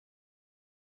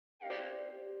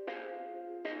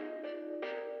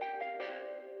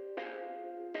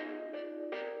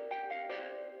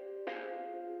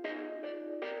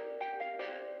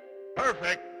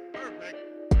Perfect.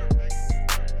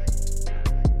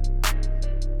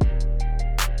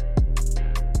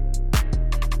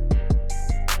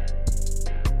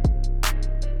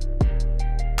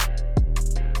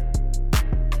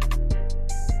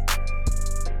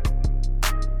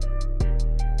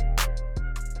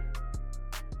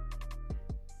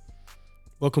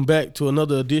 Welcome back to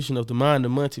another edition of the Mind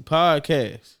of Monty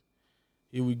podcast.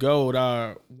 Here we go with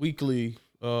our weekly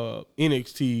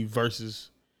NXT versus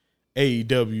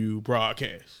AEW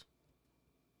broadcast.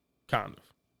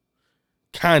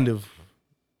 Kind of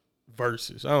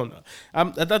versus. I don't know.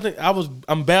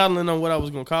 I'm battling on what I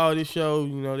was gonna call this show,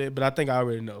 you know that, but I think I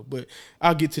already know. But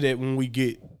I'll get to that when we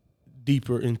get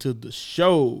deeper into the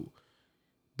show.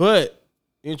 But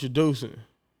introducing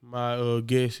my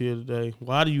guest here today.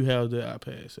 Why do you have the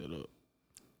iPad set up?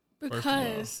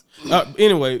 Because.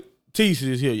 Anyway, Tease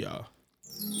is here, y'all.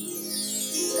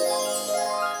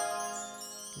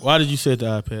 Why did you set the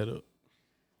iPad up?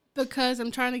 Because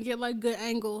I'm trying to get like good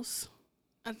angles.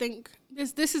 I think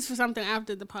this is for something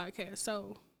after the podcast,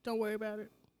 so don't worry about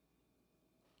it.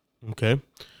 Okay.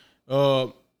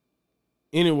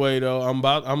 Anyway, though,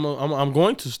 I'm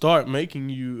going to start making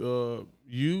you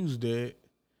use that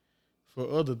for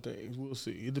other things. We'll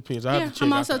see. It depends. I have to check.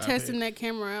 I'm also out the testing iPad. that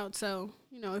camera out, so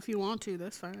if you want to,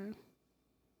 that's fine.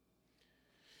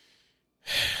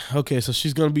 Okay, so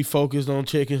she's gonna be focused on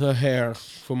checking her hair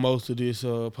for most of this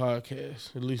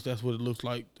podcast. At least that's what it looks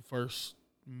like the first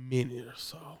minute or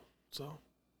so. So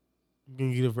we're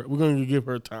gonna give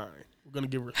her time. We're gonna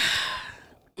give her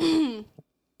time.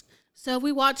 So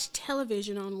we watched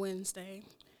television on Wednesday,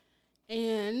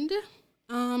 and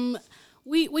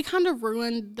we kind of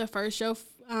ruined the first show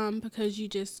because you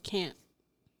just can't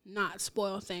not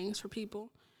spoil things for people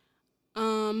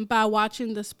by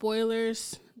watching the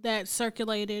spoilers that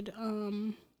circulated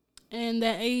and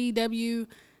that AEW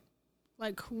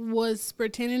was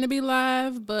pretending to be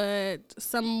live, but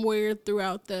somewhere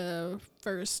throughout the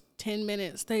first 10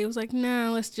 minutes they was like, nah,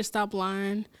 let's just stop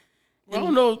lying. I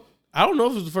don't know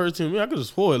if it's the first 10 minutes. I could have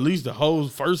swore at least the whole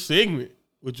first segment,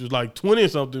 which was like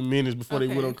 20-something minutes before they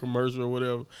went on commercial or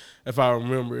whatever, if I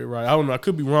remember it right. I don't know. I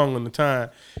could be wrong on the time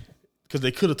because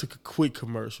they could have took a quick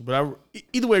commercial. But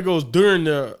either way it goes, during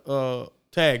the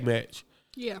tag match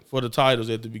for the titles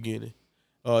at the beginning,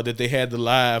 that they had the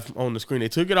live on the screen. They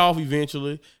took it off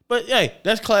eventually. But, hey,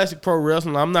 that's classic pro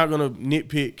wrestling. I'm not going to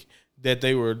nitpick that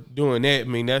they were doing that. I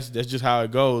mean, that's just how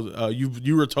it goes.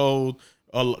 You were told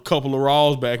a couple of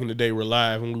Raws back in the day were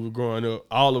live when we were growing up.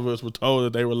 All of us were told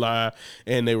that they were live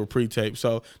and they were pre-taped.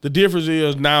 So the difference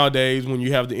is nowadays when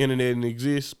you have the internet and it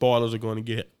exists, spoilers are going to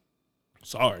get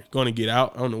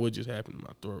out. I don't know what just happened in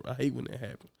my throat. I hate when that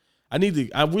happens.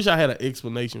 I wish I had an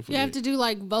explanation for that. You have to do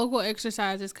vocal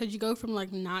exercises because you go from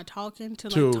not talking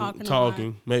to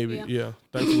talking. Maybe, yeah.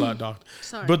 Thanks a lot, doctor.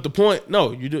 Sorry. But the point,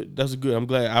 no, you did. That's good. I'm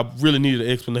glad. I really needed an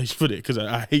explanation for that because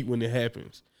I hate when it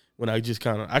happens. When I just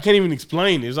I can't even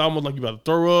explain it. It's almost like you about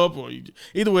to throw up, or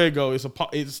either way it goes,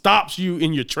 it stops you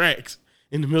in your tracks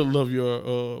in the middle of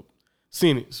your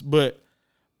sentence. But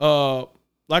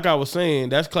like I was saying,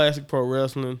 that's classic pro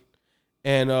wrestling,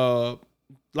 and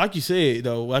like you said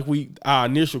though, our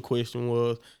initial question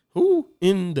was, who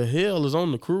in the hell is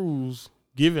on the cruise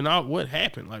giving out what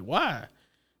happened? Like, why?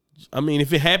 I mean,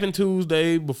 if it happened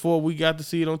Tuesday before we got to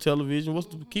see it on television,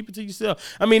 keep it to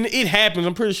yourself. I mean, it happens.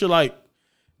 I'm pretty sure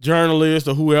journalists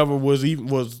or whoever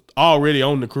was already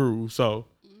on the cruise. So,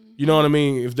 you know what I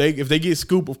mean? If they get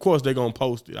scoop, of course they're gonna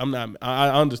post it. I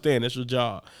understand that's your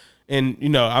job. And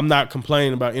I'm not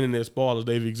complaining about internet spoilers.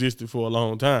 They've existed for a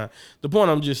long time. The point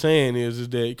I'm just saying is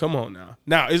that come on now.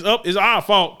 Now it's our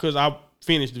fault because I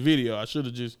finished the video. I should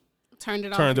have just turned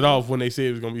it off when they said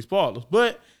it was gonna be spoilers.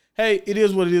 But hey, it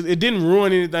is what it is. It didn't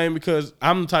ruin anything because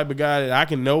I'm the type of guy that I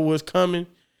can know what's coming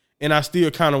and I still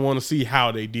kind of want to see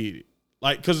how they did it.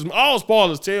 Because all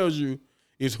spoilers tells you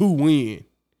is who win.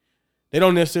 They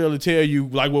don't necessarily tell you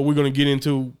what we're going to get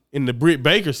into in the Britt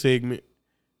Baker segment.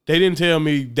 They didn't tell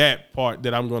me that part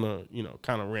that I'm going to,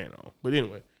 kind of rant on. But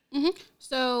anyway. Mm-hmm.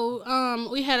 So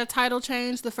we had a title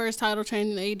change, the first title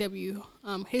change in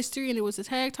AEW history, and it was the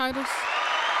tag titles.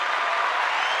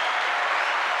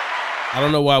 I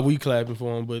don't know why we clapping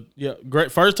for them, but yeah,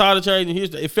 great. First title change in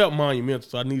history. It felt monumental,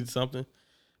 so I needed something.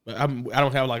 But I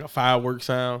don't have a fireworks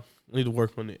sound. I need to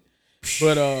work on it.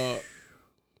 But,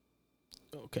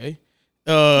 okay.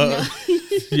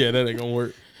 Yeah, that ain't gonna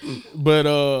work. But,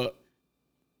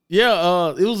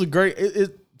 it was a great,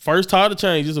 first title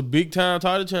change. It's a big time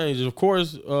title change. Of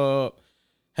course,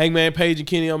 Hangman Page and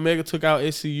Kenny Omega took out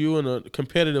SCU in a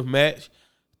competitive match.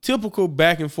 Typical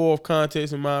back and forth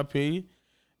contest, in my opinion.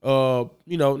 Not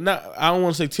I don't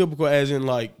want to say typical as in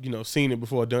like, seen it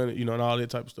before, done it, and all that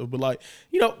type of stuff. But like,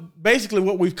 basically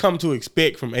what we've come to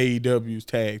expect from AEW's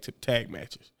tag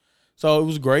matches. So it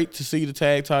was great to see the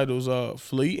tag titles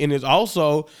flee. And it's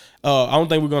also, I don't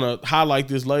think we're gonna highlight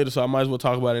this later, so I might as well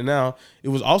talk about it now. It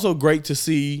was also great to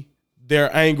see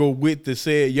their angle with the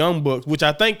said Young Bucks, which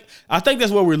I think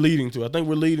that's what we're leading to. I think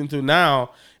we're leading to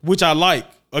now, which I like.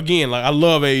 Again, like I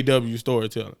love AEW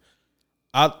storytelling.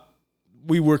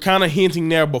 We were kind of hinting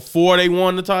there before they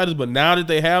won the titles, but now that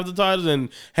they have the titles, and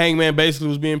Hangman basically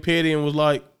was being petty and was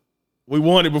like, "We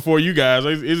won it before you guys.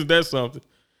 Isn't that something?"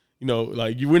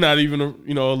 Like we're not even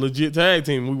a legit tag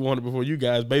team. We won it before you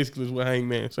guys. Basically, is what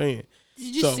Hangman's saying.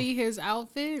 Did you see his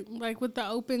outfit, like with the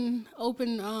open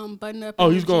button up?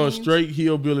 Oh, he's going straight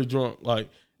hillbilly drunk. Like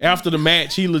after the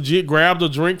match, he legit grabbed a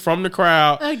drink from the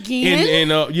crowd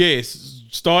again, and yes.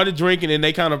 Started drinking, and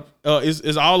they kind of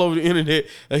it's all over the internet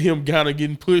of him kind of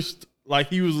getting pushed like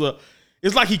he was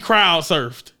it's like he crowd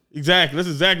surfed. Exactly, that's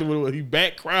exactly what it was. He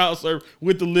back crowd surfed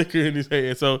with the liquor in his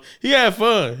hand. So he had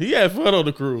fun. He had fun on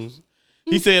the cruise.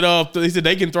 He said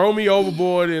they can throw me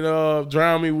overboard and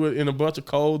drown me in a bunch of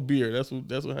cold beer. That's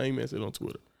what Hangman said on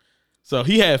Twitter. So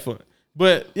he had fun.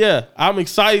 But yeah, I'm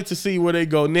excited to see where they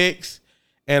go next,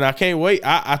 and I can't wait.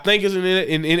 I think it's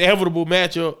an inevitable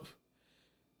matchup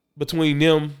between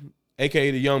them,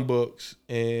 aka the Young Bucks,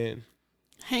 and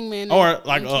Hangman, or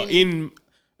like in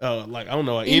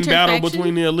battle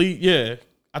between the Elite. Yeah,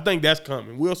 I think that's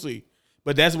coming. We'll see,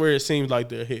 but that's where it seems like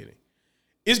they're heading.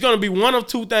 It's gonna be one of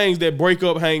two things that break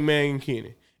up Hangman and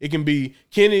Kenny. It can be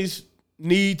Kenny's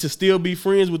need to still be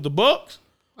friends with the Bucks,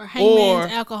 or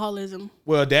Hangman's alcoholism.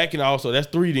 Well, that can also, that's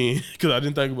three then, because I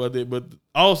didn't think about that, but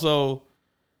also,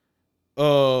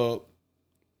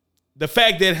 the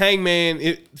fact that Hangman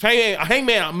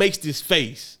makes this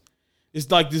face.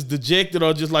 It's like this dejected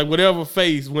or just like whatever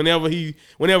face whenever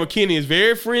Kenny is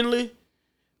very friendly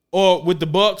or with the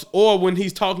Bucks or when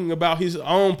he's talking about his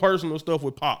own personal stuff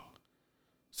with Pac.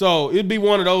 So it'd be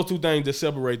one of those two things that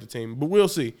separate the team. But we'll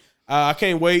see. I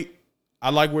can't wait. I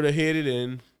like where they're headed,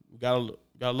 and we got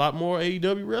a lot more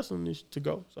AEW wrestling to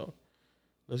go. So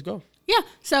let's go. Yeah,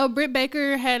 so Britt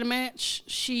Baker had a match.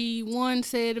 She won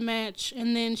said match,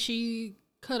 and then she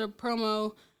cut a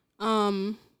promo.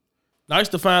 Nice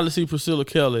to finally see Priscilla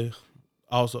Kelly.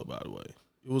 Also, by the way,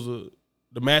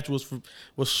 the match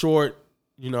was short,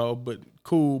 but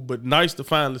cool. But nice to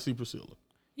finally see Priscilla.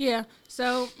 Yeah,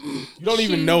 so you don't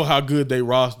even know how good they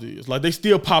roster is. Like they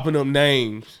still popping up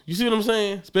names. You see what I'm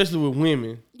saying? Especially with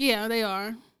women. Yeah, they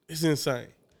are. It's insane.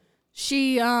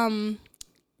 She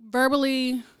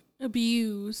verbally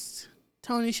abused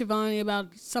Tony Schiavone about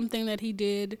something that he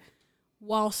did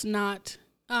whilst not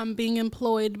being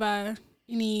employed by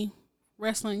any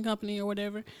wrestling company or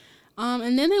whatever.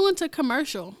 And then they went to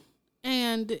commercial,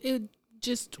 and it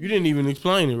just... You didn't even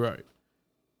explain it right.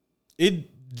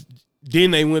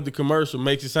 Then they went to commercial.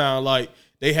 Makes it sound like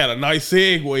they had a nice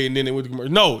segue and then they went to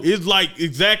commercial. No, it's like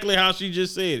exactly how she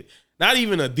just said it. Not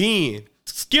even a then.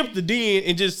 Skip the den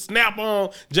and just snap on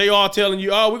JR telling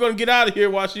you, oh, we're going to get out of here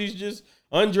while she's just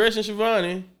undressing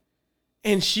Schiavone.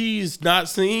 And she's not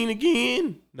seen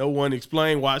again. No one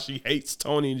explained why she hates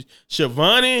Tony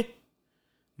Schiavone.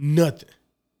 Nothing.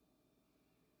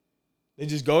 They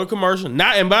just go to commercial.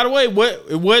 And by the way,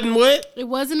 it wasn't what? It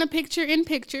wasn't a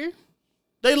picture-in-picture.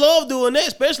 They love doing that,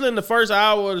 especially in the first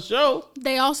hour of the show.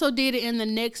 They also did it in the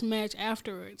next match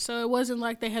afterwards. So it wasn't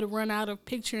like they had run out of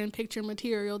picture-in-picture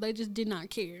material. They just did not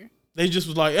care. They just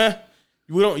was like,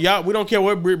 we don't care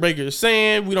what Britt Baker is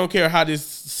saying. We don't care how this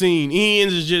scene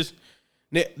ends. It's just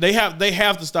they have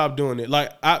to stop doing it.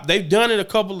 Like they've done it a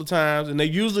couple of times, and they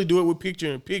usually do it with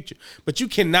picture-in-picture. But you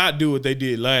cannot do what they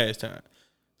did last time.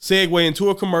 Segue into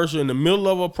a commercial in the middle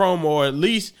of a promo, or at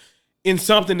least in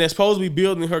something that's supposed to be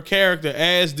building her character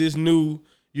as this new,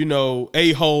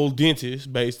 a-hole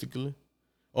dentist, basically.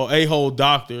 Or a-hole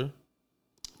doctor.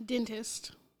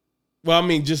 Dentist. Well, I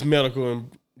mean, just medical.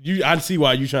 And I see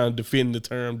why you're trying to defend the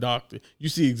term doctor. You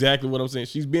see exactly what I'm saying.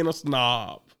 She's being a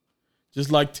snob.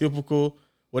 Just like typical,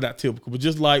 well, not typical, but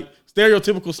just like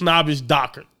stereotypical snobbish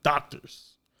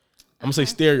doctors. I'm going to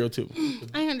say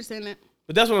stereotypical. I understand that.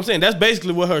 But that's what I'm saying. That's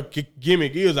basically what her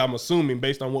gimmick is, I'm assuming,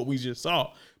 based on what we just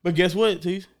saw. But guess what,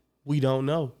 Tease? We don't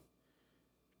know.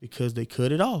 Because they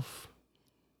cut it off.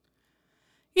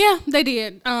 Yeah, they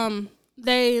did.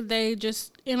 They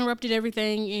just interrupted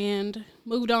everything and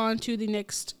moved on to the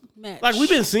next match. Like, we've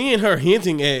been seeing her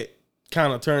hinting at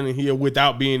kind of turning heel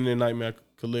without being in the Nightmare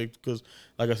Collect. Because,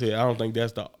 like I said, I don't think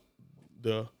that's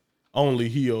the only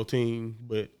heel team.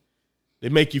 But they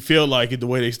make you feel like it the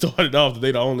way they started off, that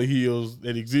they the only heels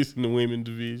that exist in the women's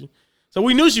division. So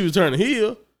we knew she was turning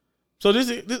heel. So this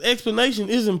explanation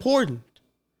is important.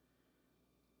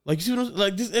 Like, you see what I'm,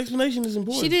 like, this explanation is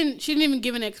important. She didn't even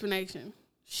give an explanation.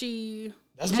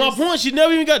 That's my point. She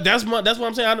never even got. That's what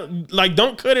I'm saying.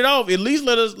 Don't cut it off. At least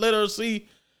let her see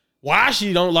why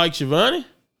she don't like Shivani.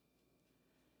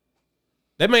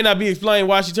 That may not be explained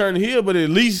why she turned heel, but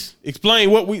at least explain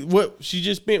what she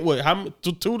just spent. How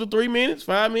 2 to 3 minutes,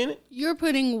 5 minutes? You're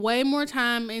putting way more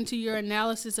time into your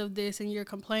analysis of this and your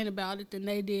complaint about it than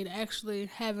they did actually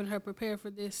having her prepare for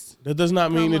this. That does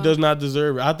not mean it does not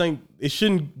deserve it. I think it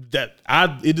shouldn't.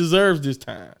 It deserves this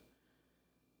time.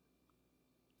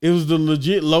 It was the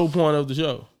legit low point of the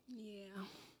show. Yeah.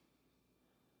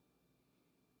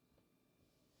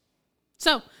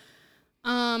 So,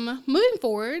 moving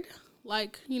forward,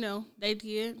 they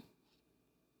did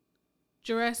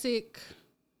Jurassic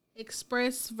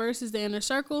Express versus the Inner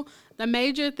Circle. The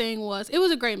major thing was, it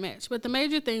was a great match, but the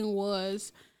major thing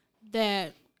was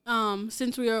that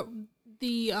since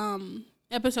the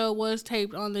episode was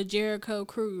taped on the Jericho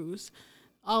cruise,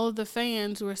 all of the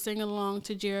fans were singing along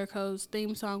to Jericho's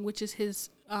theme song, which is his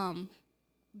band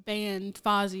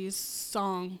Fozzie's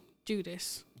song,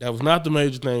 Judas. That was not the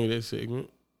major thing of that segment.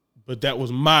 But that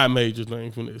was my major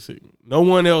thing from that segment. No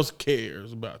one else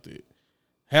cares about that.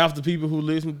 Half the people who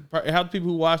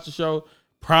watch the show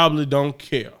probably don't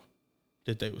care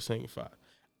that they were singing Fire.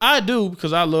 I do,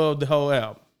 because I love the whole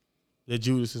album that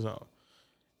Judas is on.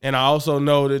 And I also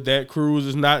know that cruise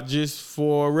is not just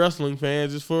for wrestling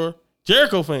fans, it's for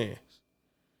Jericho fans.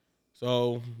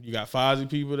 So you got Fozzy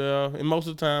people there. And most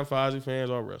of the time, Fozzy fans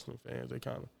are wrestling fans. They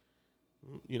kind of,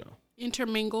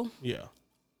 intermingle. Yeah.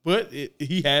 But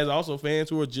he has also fans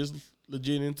who are just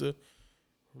legit into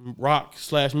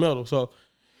rock/metal. So,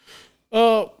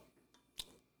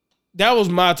 that was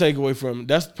my takeaway from it.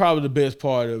 That's probably the best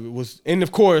part of it and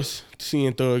of course,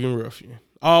 seeing Thug and Ruffian.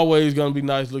 Always gonna be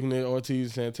nice looking at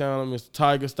Ortiz and Santana, Mr.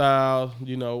 Tiger Style.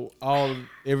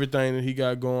 Everything that he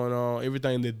got going on,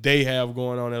 everything that they have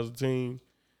going on as a team.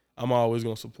 I'm always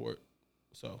gonna support.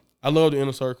 So I love the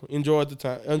Inner Circle. Enjoyed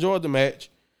the match.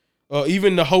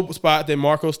 Even the hope spot that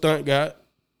Marco Stunt got,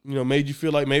 made you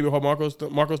feel like maybe Marco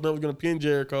Stunt was going to pin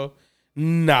Jericho.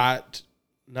 Not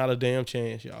a damn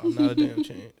chance, y'all. Not a damn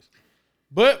chance.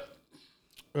 But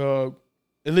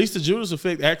at least the Judas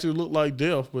effect actually looked like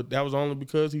death, but that was only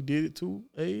because he did it to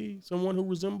someone who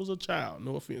resembles a child.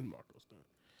 No offense, Marco Stunt.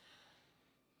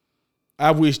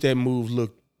 I wish that move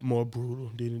looked more brutal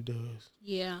than it does.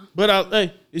 Yeah.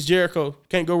 But it's Jericho.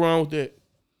 Can't go wrong with that.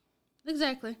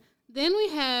 Exactly. Then we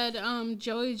had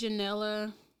Joey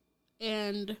Janela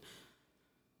and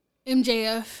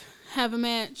MJF have a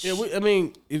match. Yeah,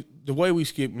 the way we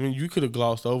skipped, you could have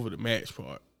glossed over the match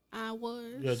part. I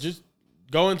was. Yeah, just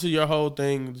go into your whole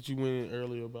thing that you went in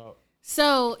earlier about.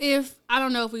 So, I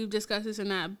don't know if we've discussed this or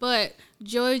not, but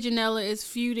Joey Janela is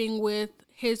feuding with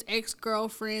his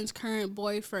ex-girlfriend's current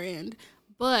boyfriend,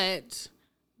 but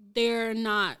they're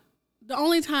not. The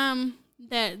only time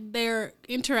that they're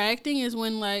interacting is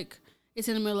when, it's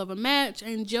in the middle of a match,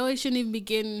 and Joey shouldn't even be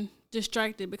getting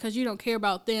distracted because you don't care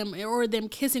about them or them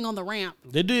kissing on the ramp.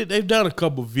 They've done a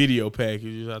couple video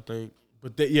packages, I think.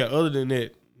 But other than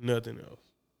that, nothing else.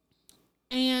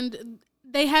 And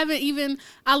they haven't even,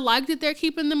 I like that they're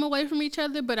keeping them away from each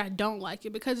other, but I don't like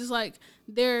it because it's like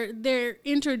they're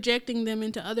interjecting them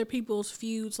into other people's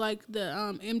feuds, like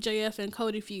the MJF and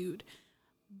Cody feud.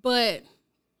 But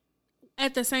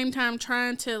at the same time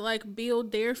trying to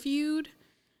build their feud,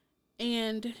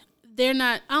 and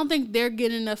I don't think they're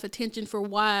getting enough attention for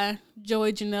why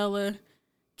Joey Janela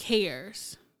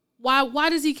cares. Why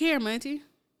does he care, Monty?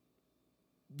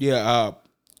 Yeah,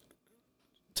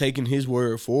 taking his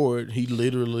word for it, he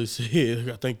literally said,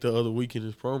 I think the other week in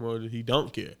his promo, that he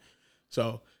don't care.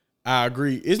 So I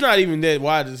agree. It's not even that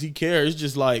why does he care? It's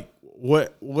just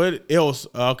what else?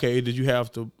 Okay, did you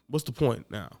have to? What's the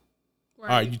point now? Right.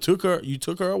 All right, you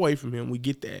took her away from him. We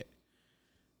get that.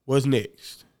 What's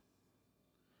next?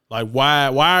 Why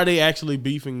are they actually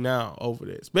beefing now over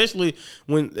that? Especially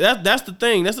when that's the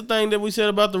thing. That's the thing that we said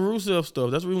about the Rusev stuff.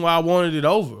 That's the reason why I wanted it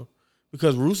over.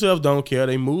 Because Rusev don't care.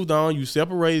 They moved on. You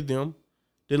separated them.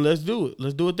 Then let's do it.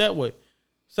 Let's do it that way.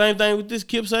 Same thing with this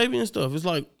Kip Sabian stuff. It's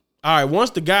all right, once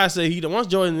Joey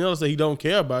Janela say he don't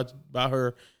care about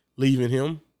her leaving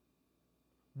him,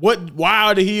 why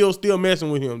are the heels still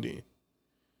messing with him then?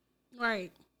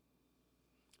 Right.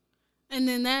 And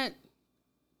then that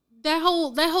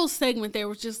whole segment there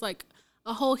was just a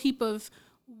whole heap of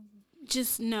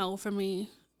just no for me.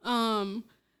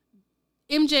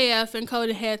 MJF and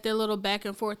Cody had their little back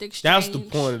and forth exchange. That's the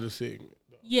point of the segment.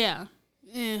 Yeah.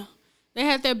 They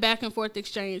had their back and forth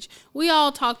exchange. We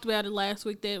all talked about it last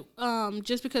week that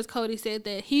just because Cody said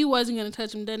that he wasn't going to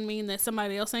touch him doesn't mean that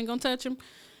somebody else ain't going to touch him.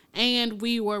 And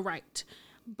we were right.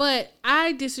 But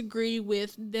I disagree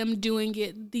with them doing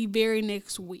it the very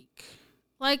next week.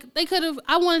 Like, they could have,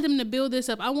 I wanted them to build this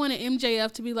up. I wanted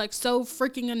MJF to be, like, so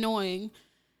freaking annoying.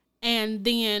 And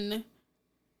then,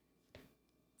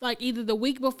 like, either the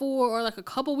week before or, like, a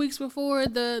couple weeks before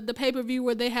the pay-per-view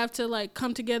where they have to, like,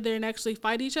 come together and actually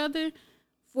fight each other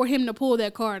for him to pull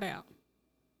that card out.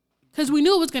 Because we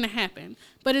knew it was going to happen.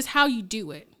 But it's how you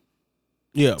do it.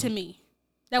 Yeah. To me.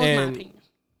 That was my opinion.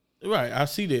 Right. I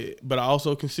see that. But I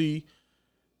also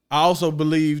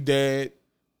believe that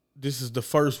this is the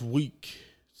first week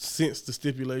since the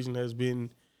stipulation has been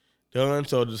done.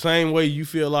 So the same way you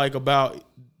feel like about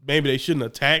maybe they shouldn't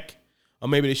attack or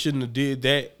maybe they shouldn't have did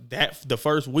that the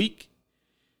first week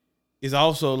is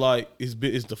also like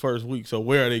it's the first week. So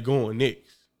where are they going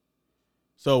next?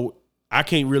 So I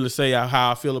can't really say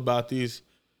how I feel about this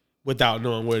without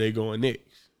knowing where they're going next.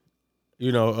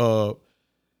 You know,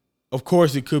 of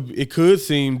course it could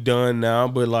seem done now,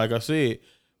 but like I said,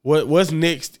 what's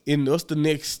next what's the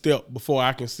next step before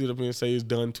I can sit up here and say it's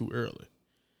done too early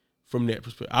from that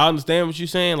perspective? I understand what you're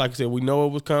saying. Like I said, we know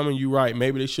it was coming. You're right.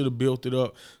 Maybe they should have built it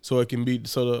up so it can be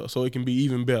so it can be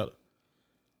even better.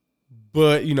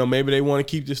 But, you know, maybe they want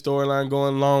to keep the storyline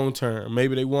going long term.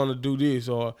 Maybe they want to do this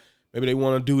or maybe they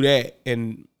want to do that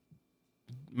and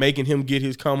making him get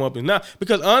his come up and not.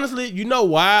 Because honestly, you know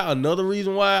why? Another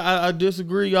reason why I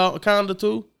disagree, y'all, kind of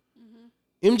too.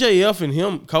 MJF and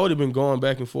him, Cody, been going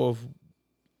back and forth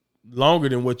longer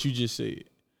than what you just said.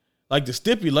 Like the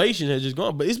stipulation has just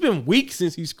gone, but it's been weeks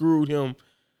since he screwed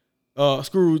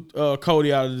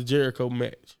Cody out of the Jericho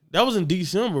match. That was in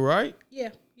December, right?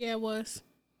 Yeah, it was.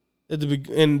 At the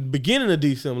beginning of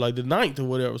December, like the 9th or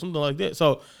whatever, something like that.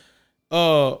 So,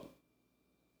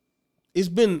 it's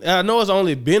been. I know it's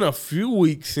only been a few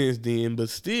weeks since then, but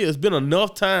still, it's been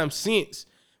enough time since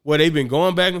where they've been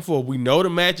going back and forth. We know the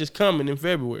match is coming in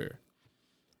February.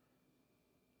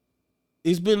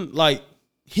 It's been like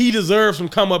he deserves some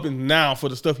come up and now for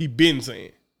the stuff he been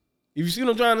saying. You see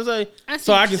what I'm trying to say?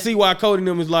 I can see why Cody and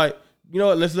them is like, you know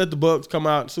what? Let's let the Bucks come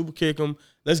out and super kick them.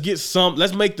 Let's get some.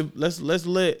 Let's let the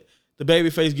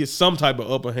babyface get some type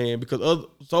of upper hand because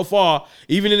so far,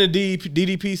 even in the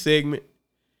DDP segment.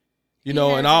 You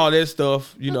know, and all that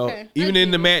stuff, you know, even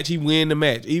in the match, he win the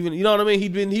match. Even, you know what I mean?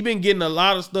 He been getting a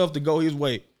lot of stuff to go his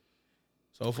way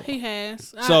so far. He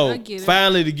has. So I get it.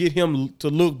 Finally to get him to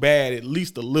look bad at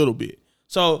least a little bit.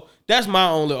 So that's my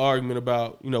only argument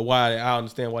about, you know, why I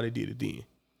understand why they did it then.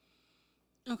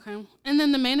 Okay. And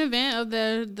then the main event of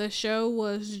the show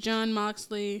was Jon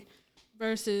Moxley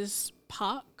versus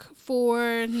Pac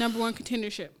for number 1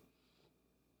 contendership.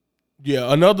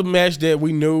 Yeah, another match that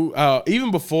we knew,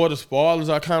 even before the spoilers,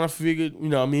 I kind of figured, you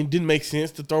know, I mean, it didn't make sense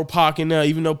to throw Pac in there,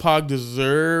 even though Pac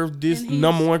deserved this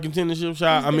number 1 contendership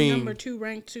shot. I mean, number 2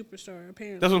 ranked superstar,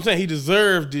 apparently. That's what I'm saying. He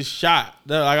deserved this shot.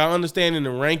 Like, I understand in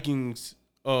the rankings,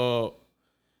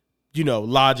 you know,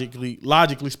 logically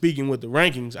speaking with the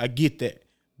rankings, I get that.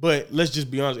 But let's just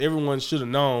be honest, everyone should have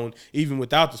known, even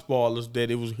without the spoilers,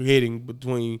 that it was heading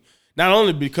between. Not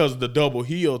only because of the double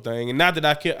heel thing, and not that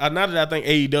I think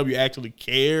AEW actually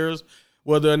cares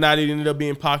whether or not it ended up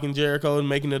being Pac and Jericho and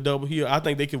making a double heel. I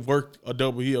think they could work a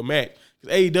double heel match.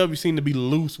 Because AEW seemed to be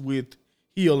loose with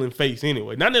heel and face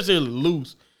anyway. Not necessarily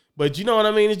loose, but you know what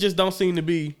I mean? It just don't seem to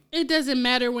be. It doesn't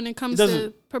matter when it comes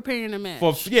to preparing a match.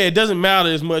 It doesn't matter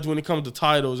as much when it comes to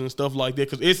titles and stuff like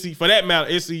that. Because for that matter,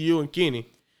 SCU and Kenny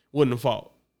wouldn't have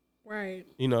fought. Right.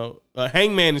 You know,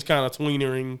 Hangman is kind of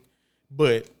tweenering,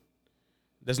 but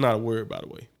that's not a word, by the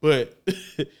way. But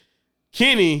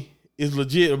Kenny is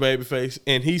legit a babyface,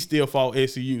 and he still fought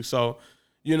SCU. So,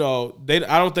 you know,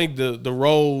 I don't think the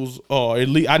roles are, at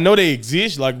least, I know they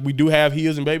exist. Like, we do have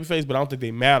heels and babyface, but I don't think they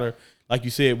matter, like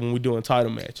you said, when we're doing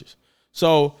title matches.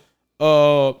 So,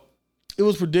 it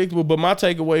was predictable. But my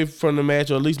takeaway from the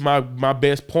match, or at least my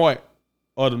best part,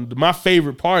 or my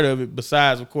favorite part of it,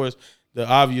 besides, of course, the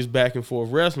obvious back and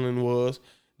forth wrestling, was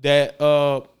that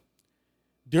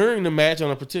during the match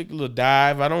on a particular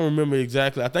dive, I don't remember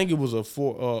exactly. I think it was a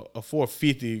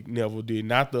 450 Neville did,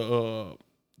 not the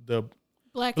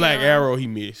Black Arrow he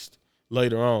missed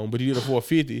later on, but he did a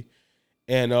 450,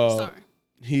 and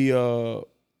he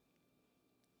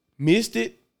missed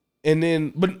it, and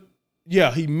then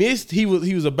he missed. He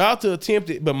was about to attempt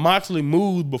it, but Moxley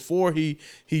moved before he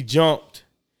jumped.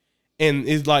 And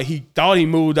it's like he thought he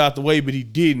moved out the way, but he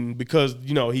didn't because,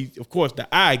 you know, he, of course, the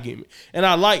eye gimmick. And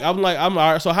I'm all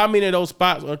right, so how many of those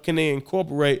spots can they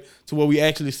incorporate to where we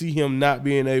actually see him not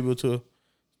being able to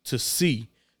see?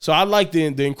 So I like the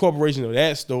incorporation of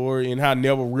that story and how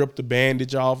Neville ripped the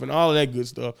bandage off and all of that good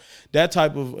stuff. That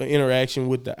type of interaction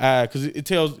with the eye, because it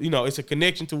tells, it's a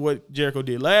connection to what Jericho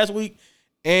did last week,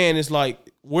 and it's like,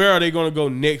 where are they going to go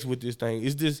next with this thing?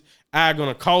 Is this eye going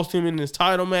to cost him in this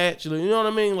title match? You know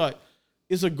what I mean? Like,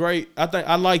 it's a great.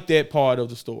 I like that part of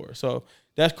the story. So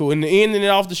that's cool. And the ending it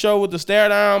off the show with the stare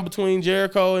down between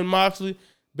Jericho and Moxley,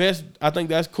 I think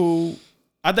that's cool.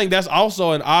 I think that's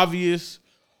also an obvious,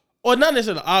 or not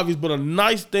necessarily obvious, but a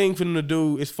nice thing for them to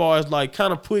do as far as like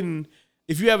kind of putting.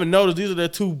 If you haven't noticed, these are their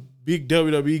two big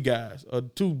WWE guys, or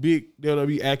two big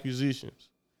WWE acquisitions,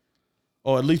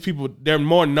 or at least people they're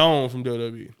more known from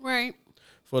WWE, right?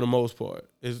 For the most part,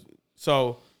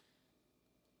 so.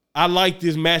 I like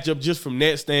this matchup just from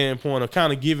that standpoint of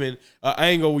kind of giving an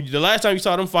angle. The last time you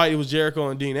saw them fight, it was Jericho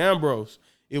and Dean Ambrose.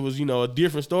 It was, a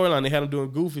different storyline. They had them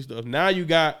doing goofy stuff. Now you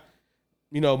got,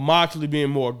 Moxley being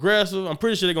more aggressive. I'm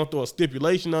pretty sure they're going to throw a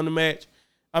stipulation on the match.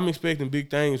 I'm expecting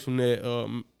big things from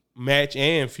that match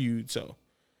and feud. So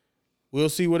we'll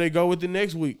see where they go with it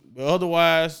next week. But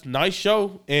otherwise, nice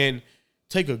show. And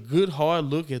take a good, hard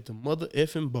look at the mother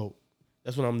effing boat.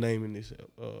 That's what I'm naming this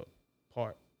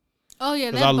part. Oh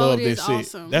yeah, that boat is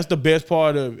awesome. That's the best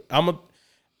part of it. I'm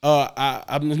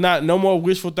not no more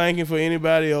wishful thinking for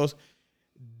anybody else.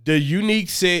 The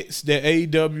unique sets that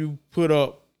AEW put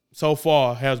up so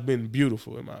far has been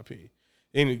beautiful in my opinion,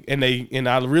 and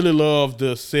I really love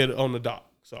the set on the dock.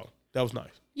 So that was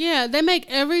nice. Yeah, they make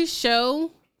every show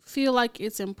feel like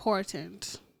it's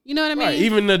important. You know what I mean? Right.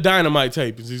 Even the Dynamite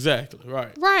tapings, exactly.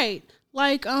 Right. Right.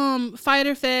 Like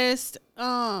Fyter Fest.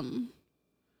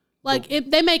 Like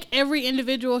they make every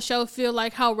individual show feel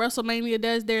like how WrestleMania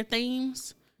does their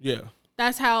themes. Yeah,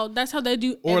 that's how they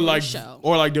do every show.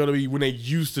 Or like WWE when they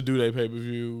used to do their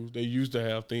pay-per-views, they used to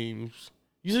have themes.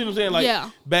 You see what I'm saying? Like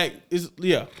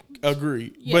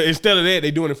agreed. Yeah. But instead of that,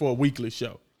 they're doing it for a weekly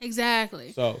show.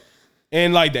 Exactly. So,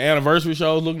 and like the anniversary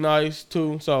shows look nice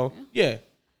too. So yeah,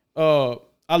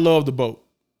 I love the boat.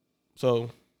 So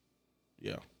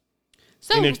yeah,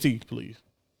 NXT please.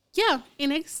 Yeah,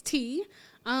 NXT.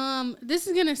 This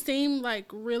is gonna seem like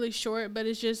really short, but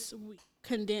it's just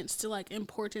condensed to like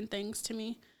important things to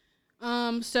me.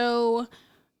 So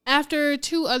after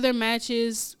two other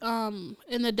matches,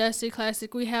 in the Dusty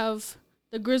Classic, we have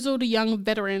the Grizzled Young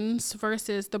Veterans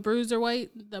versus the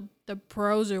the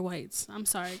Broserweights. I'm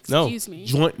sorry, excuse me.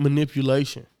 Joint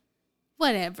manipulation.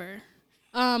 Whatever.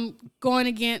 Going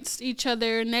against each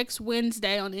other next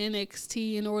Wednesday on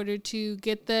NXT in order to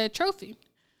get the trophy.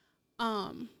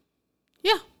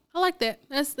 Yeah, I like that.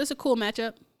 That's a cool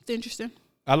matchup. It's interesting.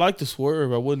 I like the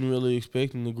swerve. I wasn't really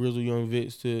expecting the Grizzled Young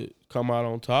Vets to come out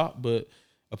on top, but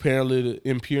apparently the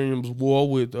Imperium's war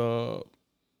with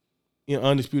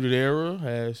Undisputed Era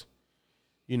has,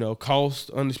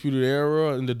 cost Undisputed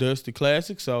Era in the Dusty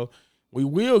Classic. So we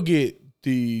will get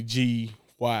the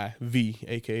GYV,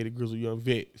 aka the Grizzled Young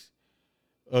Vets,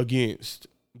 against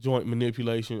Joint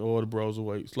Manipulation or the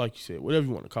Broserweights, like you said, whatever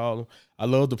you want to call them. I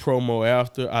love the promo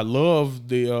after. I love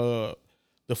the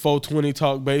 420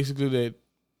 talk, basically, that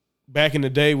back in the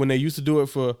day when they used to do it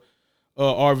for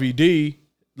RVD,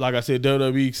 like I said,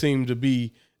 WWE seemed to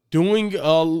be doing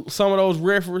some of those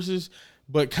references,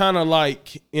 but kind of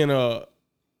like in a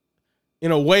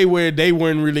way where they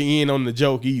weren't really in on the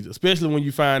joke either, especially when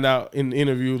you find out in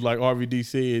interviews like RVD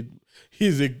said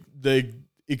the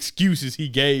excuses he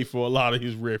gave for a lot of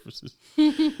his references.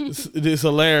 It's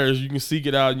hilarious. You can seek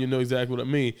it out and you know exactly what I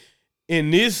mean.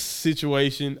 In this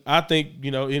situation, I think,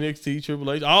 NXT,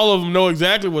 Triple H, all of them know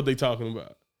exactly what they're talking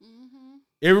about. Mm-hmm.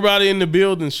 Everybody in the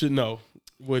building should know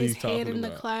what he's talking about. Head in the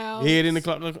clouds. Head in the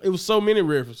clouds. It was so many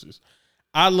references.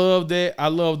 I love that. I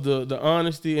love the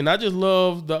honesty. And I just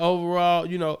love the overall,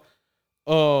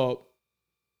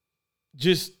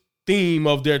 just theme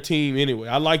of their team anyway.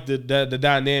 I like the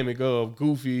dynamic of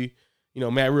Goofy,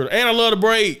 Matt Riddle. And I love the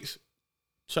braids.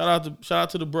 Shout out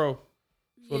to the bro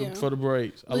for the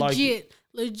braids. I like it.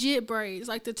 Legit braids.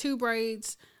 Like the two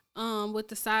braids with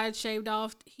the side shaved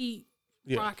off. He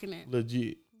rocking it.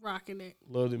 Legit. Rocking it.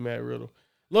 Love it, Matt Riddle.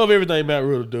 Love everything Matt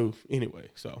Riddle do anyway.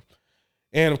 So,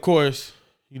 and of course,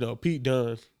 Pete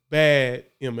Dunne, bad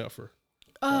MFer.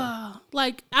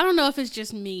 Like, I don't know if it's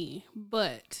just me,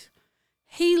 but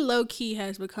he low key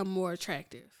has become more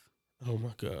attractive. Oh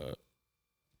my God.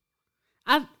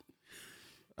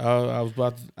 I was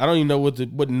about to, I don't even know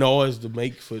what noise to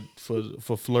make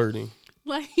for flirting.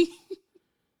 Like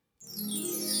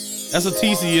that's a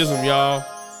TCism, y'all.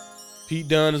 Pete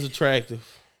Dunne is attractive.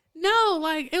 No,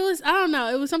 like it was. I don't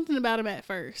know. It was something about him at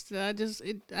first. I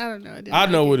don't know. I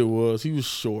know what it was. He was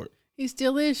short. He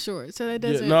still is short, so that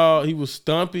doesn't. No, he was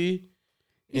stumpy,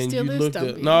 He still is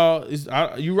stumpy. No,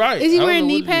 you're right. Is he wearing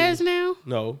knee pads now?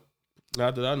 No,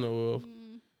 not that I know of.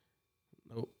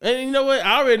 No. And you know what?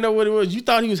 I already know what it was. You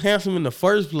thought he was handsome in the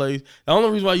first place. The only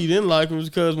reason why you didn't like him was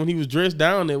because when he was dressed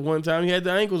down at one time, he had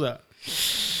the ankles out.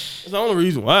 That's the only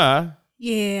reason why.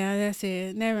 Yeah, that's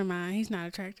it. Never mind. He's not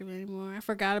attractive anymore. I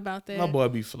forgot about that. My boy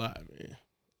be fly, man.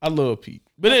 I love Pete.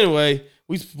 But anyway,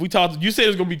 we talked. You said it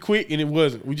was gonna be quick, and it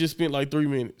wasn't. We just spent like 3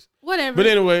 minutes. Whatever. But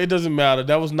anyway, it doesn't matter.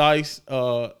 That was nice.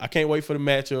 I can't wait for the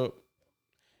matchup.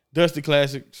 Dusty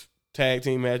Classics tag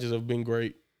team matches have been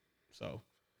great. So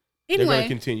anyway, they're gonna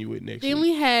continue it next week. Then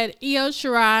we had Io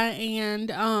Shirai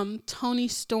and Toni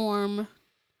Storm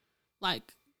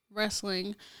like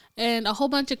wrestling, and a whole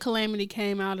bunch of calamity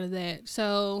came out of that.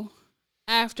 So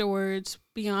afterwards,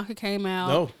 Bianca came out.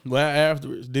 No, well,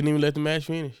 afterwards. Didn't even let the match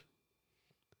finish.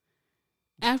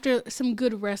 After some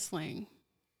good wrestling,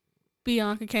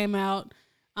 Bianca came out,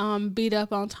 beat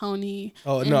up on Toni.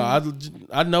 Oh, no,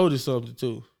 I noticed something,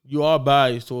 too. You are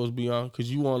biased towards Bianca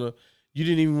because you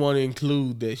didn't even want to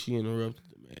include that she interrupted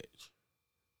the match.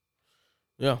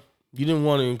 Yeah, you didn't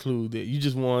want to include that. You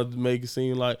just wanted to make it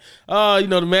seem like,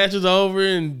 the match is over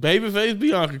and babyface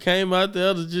Bianca came out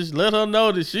there to just let her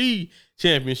know that she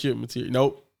championship material.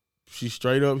 Nope. She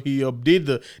straight up did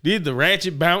the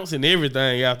ratchet bounce and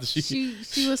everything after she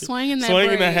was swinging that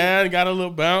swinging braid. the hand and got a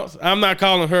little bounce. I'm not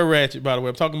calling her ratchet, by the way.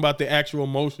 I'm talking about the actual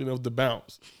motion of the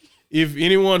bounce. If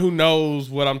anyone who knows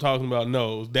what I'm talking about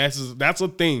knows, that's a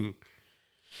thing.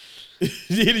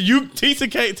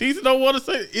 Tisa don't want to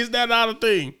say, is that not a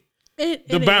thing?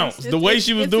 The bounce, the way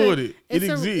she was doing it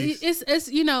exists. It's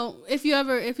if you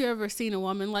ever seen a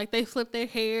woman like they flip their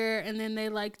hair and then they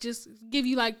like just give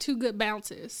you like 2 good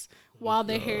bounces while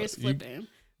their hair is flipping.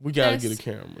 We gotta get a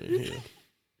camera in here.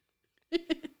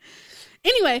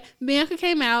 Anyway, Bianca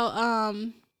came out,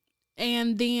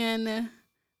 and then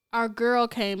our girl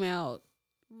came out,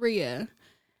 Rhea.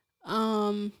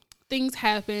 Things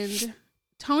happened.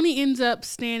 Toni ends up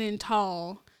standing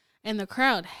tall. And the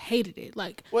crowd hated it.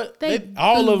 Like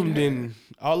all of them didn't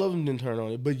turn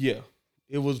on it. But yeah,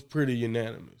 it was pretty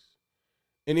unanimous.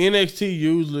 In NXT,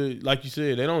 usually, like you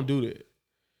said, they don't do that.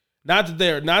 Not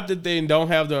that they don't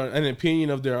have an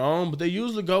opinion of their own, but they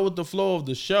usually go with the flow of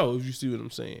the show. If you see what I'm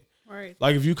saying, right?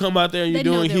 Like if you come out there and you're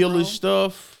doing heelish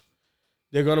stuff,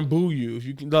 they're gonna boo you. If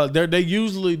you can, they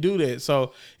usually do that.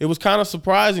 So it was kind of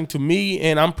surprising to me,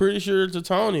 and I'm pretty sure to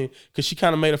Toni, because she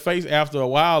kind of made a face after a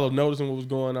while of noticing what was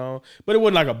going on. But it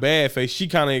wasn't like a bad face. She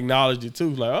kind of acknowledged it too,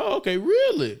 like, "Oh, okay,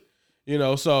 really?"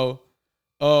 So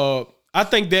I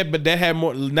think that had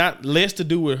less to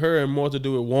do with her and more to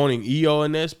do with wanting Io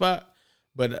in that spot.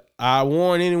 But I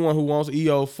warn anyone who wants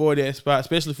Io for that spot,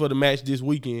 especially for the match this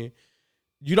weekend.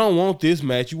 You don't want this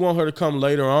match. You want her to come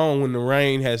later on when the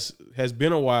reign has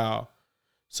been a while,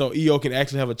 so Io can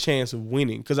actually have a chance of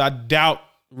winning. Because I doubt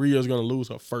Rhea's gonna lose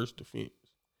her first defense.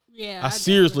 Yeah, I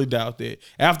seriously doubt that.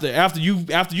 After you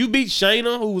beat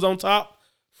Shayna, who was on top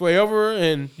forever,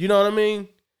 and you know what I mean.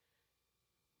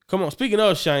 Come on. Speaking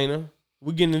of Shayna,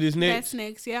 we're getting to this next. That's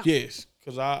next. Yeah. Yes,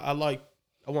 because I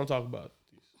want to talk about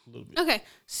this a little bit. Okay,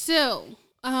 so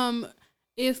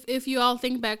If you all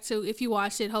think back to, if you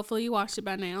watched it, hopefully you watched it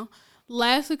by now.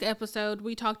 Last week's episode,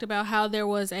 we talked about how there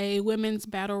was a women's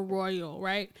battle royal,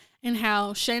 right? And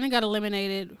how Shayna got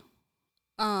eliminated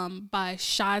by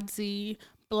Shotzi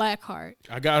Blackheart.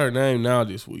 I got her name now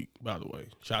this week, by the way.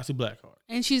 Shotzi Blackheart.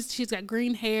 And she's got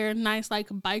green hair, nice like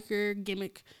biker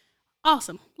gimmick.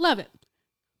 Awesome. Love it.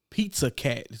 Pizza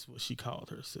Cat is what she called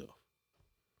herself.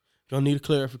 Don't need a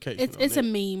clarification. It's a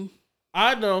meme.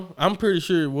 I know. I'm pretty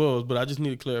sure it was, but I just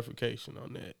need a clarification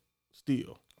on that.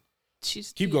 Still.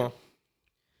 Keep going.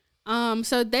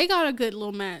 So they got a good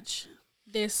little match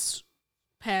this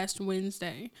past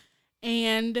Wednesday.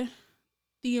 And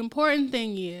the important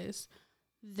thing is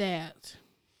that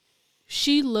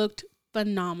she looked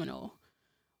phenomenal.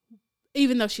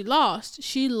 Even though she lost,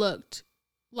 she looked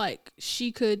like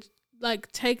she could like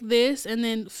take this and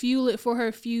then fuel it for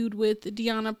her feud with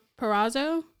Deonna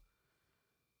Purrazzo.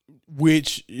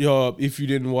 Which, if you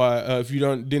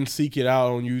didn't seek it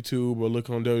out on YouTube or look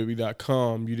on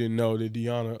WWE.com, you didn't know that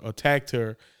Deonna attacked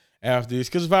her after this.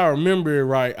 Because if I remember it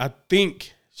right, I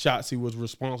think Shotzi was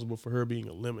responsible for her being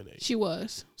eliminated. She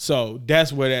was. So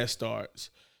that's where that starts.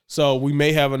 So we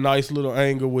may have a nice little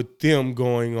angle with them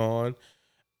going on.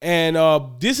 And I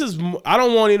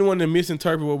don't want anyone to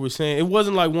misinterpret what we're saying. It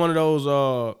wasn't like one of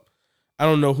those, I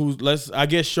don't know I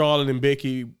guess Charlotte and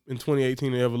Becky in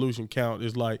 2018 in Evolution count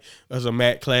as a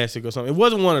Matt Classic or something. It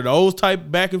wasn't one of those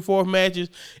type back and forth matches.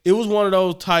 It was one of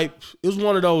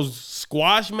those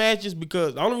squash matches,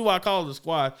 because the only reason why I call it a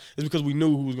squash is because we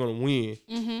knew who was going to win.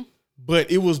 Mm-hmm.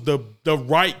 but it was the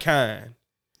right kind.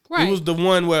 Right. It was the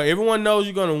one where everyone knows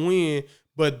you're gonna win,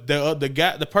 but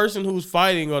the person who's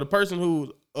fighting or the person who's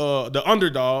the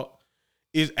underdog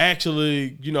is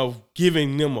actually,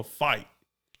 giving them a fight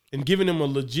and giving them a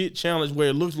legit challenge where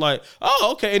it looks like,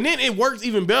 oh, okay. And then it works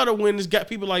even better when it's got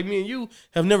people like me and you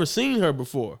have never seen her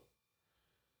before.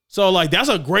 So, like, that's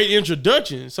a great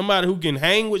introduction. Somebody who can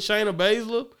hang with Shayna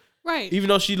Baszler, right? Even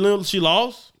though she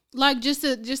lost. Like, just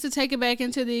to take it back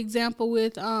into the example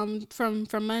with from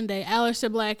Monday, Aleister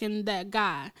Black and that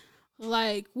guy.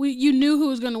 Like, you knew who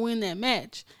was going to win that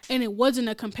match, and it wasn't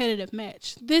a competitive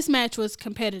match. This match was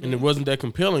competitive, and it wasn't that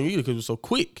compelling either because it was so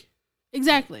quick.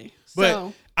 Exactly. But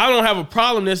so I don't have a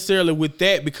problem necessarily with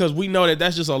that because we know that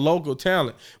that's just a local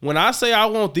talent. When I say I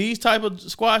want these type of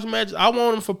squash matches, I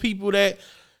want them for people that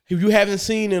you haven't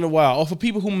seen in a while, or for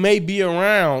people who may be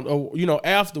around, or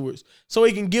afterwards, so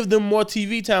it can give them more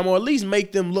TV time, or at least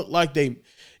make them look like they,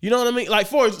 you know what I mean? Like,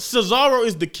 for Cesaro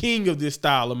is the king of this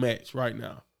style of match right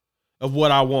now, of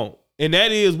what I want, and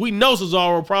that is, we know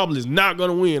Cesaro probably is not going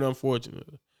to win,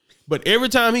 unfortunately, but every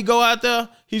time he go out there,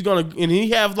 he's gonna, and he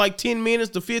have like 10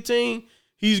 minutes to 15,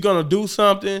 he's gonna do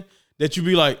something that you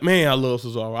be like, man, I love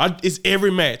Cesaro. It's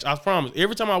every match, I promise.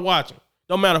 Every time I watch him,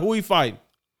 don't matter who he fighting.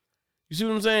 You see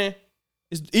what I'm saying?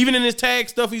 It's, even in his tag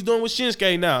stuff he's doing with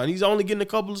Shinsuke now, and he's only getting a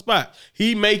couple of spots,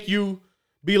 he make you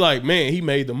be like, man, he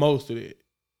made the most of it.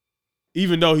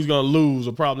 Even though he's going to lose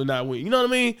or probably not win. You know what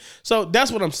I mean? So that's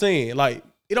what I'm saying. Like,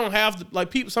 it don't have to,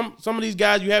 like, people, some of these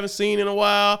guys you haven't seen in a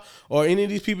while, or any of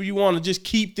these people you want to just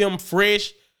keep them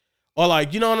fresh, or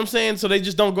like, you know what I'm saying? So they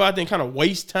just don't go out there and kind of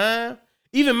waste time.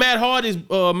 Even Matt Hardy's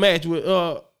match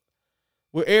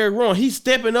with Eric Rowan, he's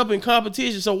stepping up in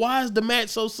competition. So why is the match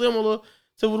so similar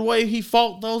to the way he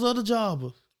fought those other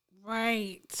jobbers?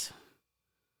 Right.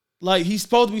 Like, he's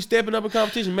supposed to be stepping up in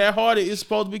competition. Matt Hardy is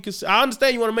supposed to be. I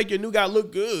understand you want to make your new guy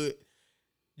look good.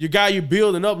 Your guy you're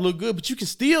building up look good, but you can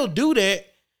still do that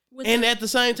and at the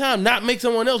same time not make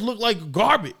someone else look like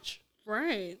garbage.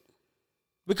 Right.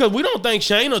 Because we don't think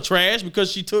Shayna trash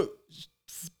because she took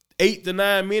 8 to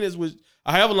 9 minutes with,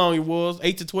 however long it was,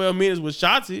 8 to 12 minutes with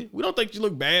Shotzi. We don't think she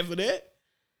looked bad for that.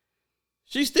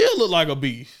 She still looked like a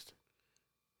beast.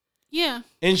 Yeah.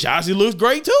 And Shotzi looks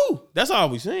great too. That's all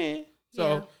we saying.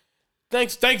 So yeah.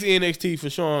 thanks to NXT for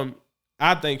showing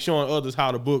others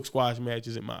how to book squash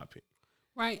matches, in my opinion.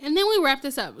 Right. And then we wrap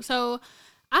this up. So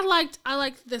I liked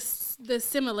the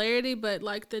similarity, but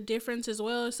like the difference as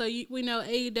well. So we know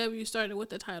AEW started with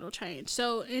the title change.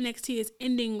 So NXT is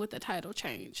ending with the title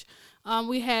change.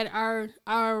 We had our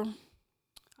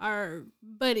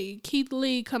buddy Keith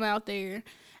Lee come out there,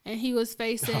 and he was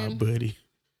facing. Our buddy.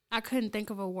 I couldn't think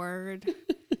of a word.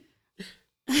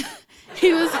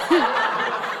 He was.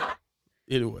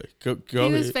 Anyway, go he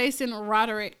ahead. was facing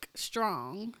Roderick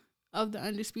Strong of the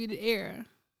Undisputed Era,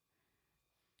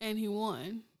 and he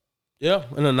won. Yeah,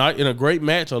 in a great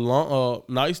match, a long,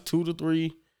 nice 2 to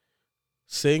 3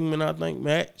 segment, I think,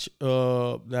 match. I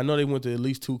know they went to at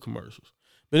least 2 commercials.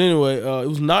 But anyway, it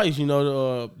was nice.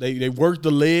 They worked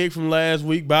the leg from last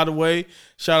week. By the way,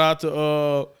 shout out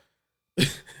to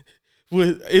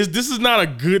this is not a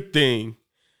good thing,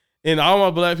 and all my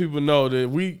black people know that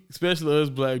we, especially us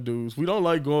black dudes, we don't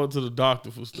like going to the doctor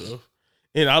for stuff.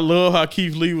 And I love how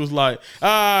Keith Lee was like,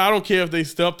 I don't care if they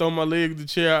stepped on my leg with the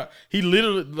chair. He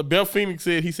literally, Beth Phoenix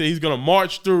said he's gonna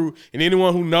march through, and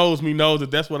anyone who knows me knows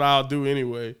that that's what I'll do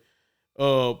anyway.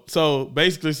 So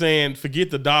basically saying, forget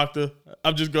the doctor.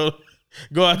 I'm just gonna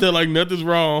go out there like nothing's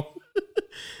wrong.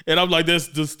 And I'm like, that's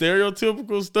the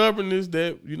stereotypical stubbornness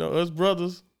that, us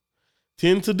brothers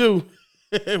tend to do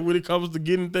when it comes to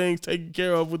getting things taken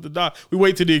care of with the doctor. We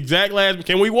wait to the exact last,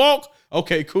 can we walk?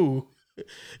 Okay, cool.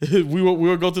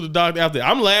 We'll go to the doctor after.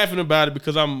 I'm laughing about it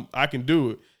because I can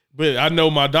do it. But I know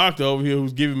my doctor over here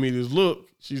who's giving me this look,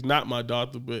 she's not my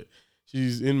doctor, but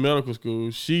she's in medical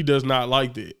school. She does not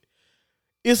like that.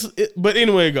 But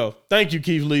anyway, go. Thank you,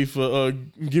 Keith Lee, for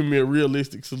giving me a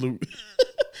realistic salute.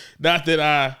 Not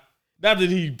that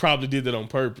he probably did that on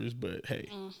purpose, but hey,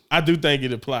 I do think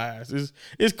it applies.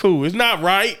 It's cool. It's not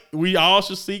right. We all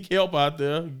should seek help out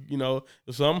there.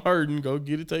 If something hurting, go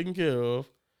get it taken care of.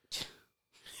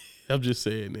 I'm just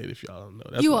saying that if y'all don't know.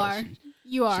 That's you are.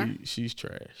 You are. She's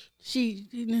trash.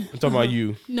 I'm talking about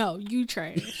you. No, you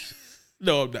trash.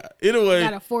 No, I'm not. Anyway.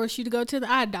 Gotta force you to go to the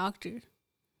eye doctor.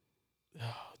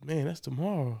 Oh, man, that's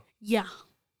tomorrow. Yeah.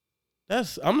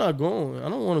 I'm not going. I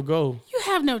don't want to go. You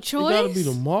have no choice. It gotta be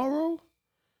tomorrow?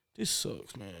 This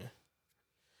sucks, man.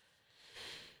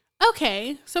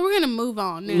 Okay, so we're gonna move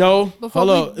on now. No, hold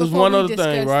up. There's one other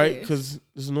thing, right? Because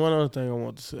there's one other thing I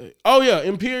want to say. Oh yeah,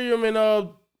 Imperium and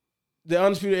the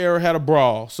Undisputed Era had a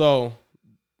brawl, so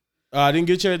I didn't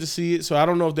get a chance to see it. So I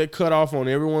don't know if that cut off on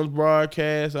everyone's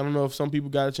broadcast. I don't know if some people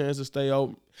got a chance to stay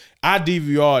open. I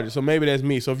DVR'd it, so maybe that's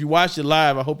me. So if you watched it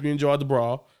live, I hope you enjoyed the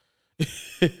brawl.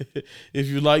 If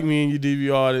you like me and you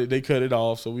DVR'd it, they cut it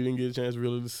off, so we didn't get a chance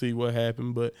really to see what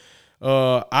happened. But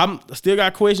I'm still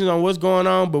got questions on what's going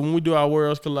on. But when we do our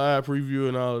Worlds Collide preview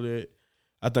and all of that,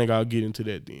 I think I'll get into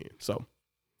that then. So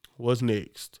what's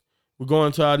next? We're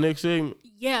going to our next segment.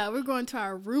 Yeah, we're going to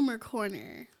our rumor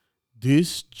corner.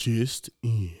 This just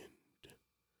end.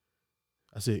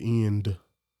 I said end.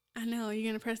 I know. You're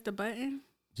going to press the button?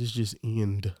 This just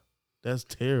end. That's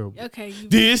terrible. Okay.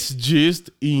 This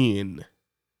just end.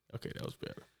 Okay, that was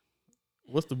better.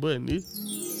 What's the button?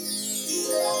 This?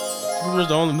 Where's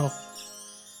the only no?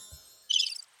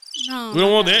 No. We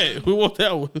don't want that. We want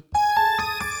that one.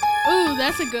 Ooh,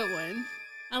 that's a good one.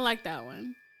 I like that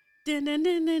one. Dun, dun,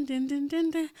 dun, dun, dun, dun,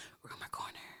 dun, dun. Rumor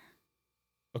corner.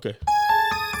 Okay.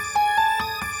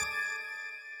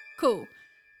 Cool.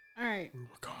 All right. Rumor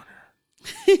corner.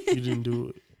 You didn't do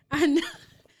it. I know.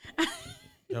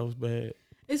 That was bad.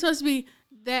 It's supposed to be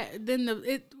that. Then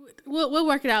we'll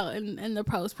work it out in the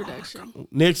post production.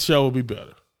 Next show will be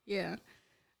better. Yeah.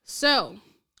 So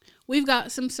we've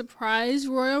got some surprise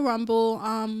Royal Rumble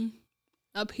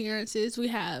appearances. We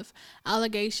have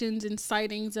allegations and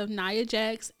sightings of Nia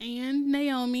Jax and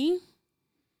Naomi.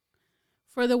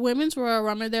 For the women's Royal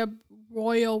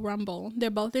Rumble,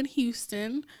 they're both in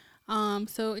Houston.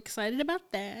 So excited about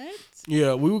that.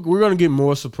 Yeah, we're gonna get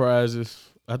more surprises.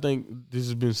 I think this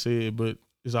has been said, but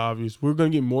it's obvious. We're gonna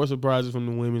get more surprises from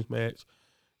the women's match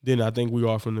than I think we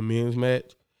are from the men's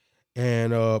match.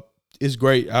 And it's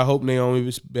great. I hope Naomi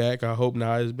is back. I hope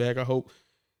Nia is back. I hope,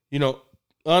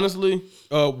 honestly,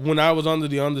 when I was under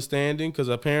the understanding, because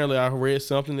apparently I read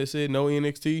something that said no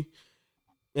NXT,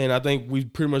 and I think we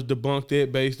pretty much debunked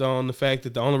it based on the fact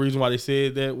that the only reason why they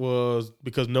said that was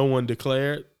because no one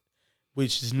declared,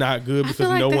 which is not good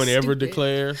because no one ever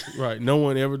declares. Right, no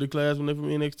one ever declares when they're from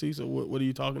NXT. So what are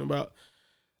you talking about?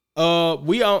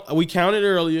 We counted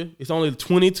earlier. It's only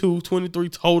 22, 23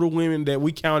 total women that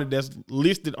we counted that's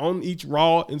listed on each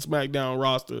Raw and SmackDown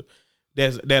roster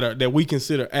that we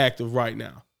consider active right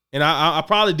now. And I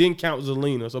probably didn't count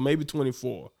Zelina, so maybe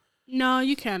 24. No,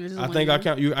 you counted Zelina. I think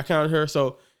I counted her.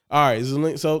 So all right,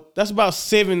 Zelina. So that's about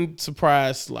 7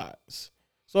 surprise slots.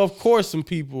 So of course some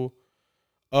people,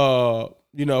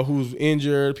 who's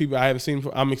injured, people I haven't seen.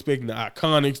 I'm expecting the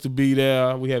Iconics to be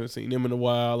there. We haven't seen them in a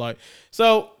while.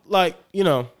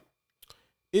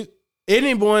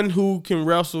 Anyone who can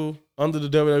wrestle under the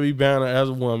WWE banner as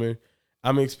a woman,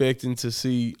 I'm expecting to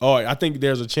see. All right, I think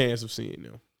there's a chance of seeing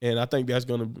them, and I think that's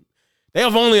gonna. They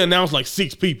have only announced like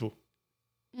 6 people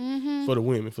for the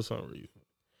women for some reason.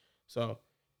 So,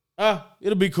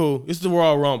 it'll be cool. It's the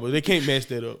Royal Rumble. They can't mess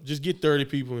that up. Just get 30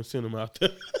 people and send them out there.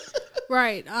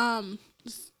 Right.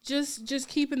 Just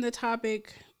keeping the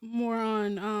topic more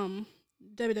on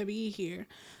WWE here.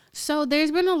 So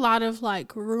there's been a lot of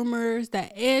like rumors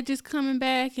that Edge is coming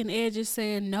back, and Edge is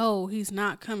saying no, he's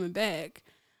not coming back.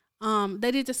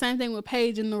 They did the same thing with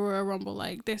Paige in the Royal Rumble.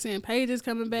 Like they're saying Paige is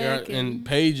coming back, and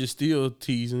Paige is still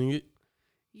teasing it.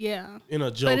 Yeah, in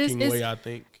a joking way, I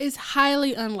think it's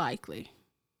highly unlikely.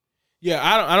 Yeah,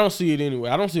 I don't see it anyway.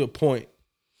 I don't see a point,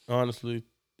 honestly.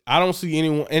 I don't see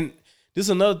anyone. And this is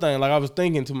another thing. Like I was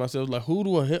thinking to myself, like who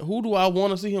do I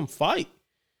want to see him fight?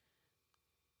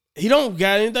 He don't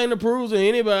got anything to prove to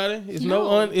anybody. It's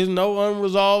no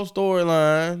unresolved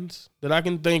storylines that I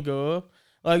can think of.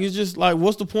 Like it's just like,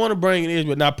 what's the point of bringing Edge?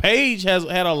 But now Paige has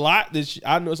had a lot that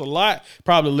I know it's a lot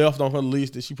probably left on her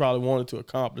list that she probably wanted to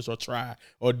accomplish or try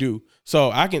or do. So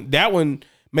that one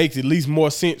makes at least more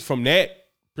sense from that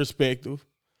perspective.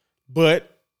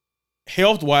 But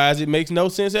health wise, it makes no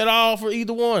sense at all for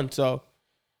either one. So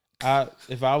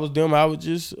if I was them, I would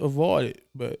just avoid it.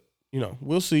 But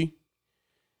we'll see.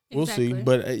 We'll see.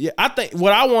 But I think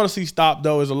what I want to see stop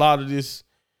though is a lot of this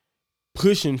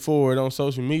pushing forward on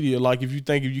social media. Like if you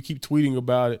keep tweeting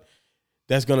about it,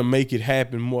 that's gonna make it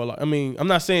happen more. Like I'm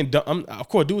not saying of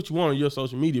course do what you want on your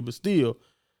social media, but still,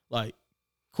 like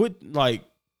quit like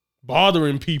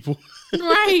bothering people,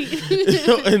 right?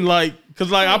 And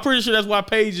because I'm pretty sure that's why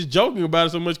Paige is joking about it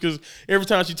so much. Because every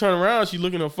time she turn around, she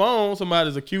look at her phone.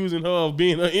 Somebody's accusing her of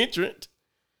being an entrant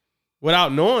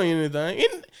without knowing anything.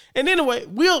 And anyway,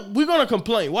 we're gonna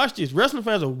complain. Watch this. Wrestling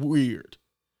fans are weird.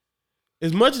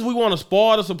 As much as we want to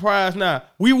spoil the surprise now,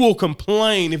 we will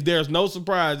complain if there's no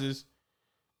surprises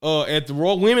at the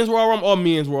women's Royal Rumble or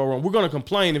men's Royal Rumble. We're gonna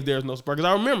complain if there's no surprise. Because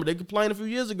I remember they complained a few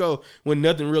years ago when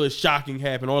nothing really shocking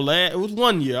happened. Or it was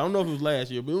 1 year. I don't know if it was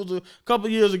last year, but it was a couple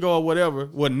years ago or whatever,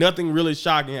 where nothing really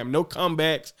shocking happened. No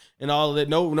comebacks and all of that.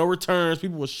 No returns.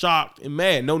 People were shocked and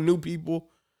mad. No new people.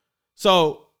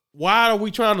 So why are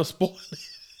we trying to spoil it?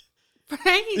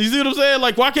 Right. You see what I'm saying?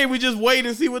 Like, why can't we just wait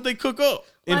and see what they cook up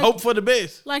and hope for the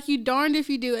best? Like, you darned if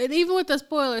you do. And even with the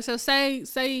spoiler, so say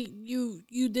you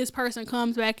this person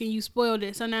comes back and you spoiled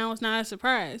it, so now it's not a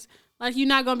surprise. Like, you're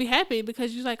not gonna be happy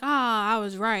because you're like, I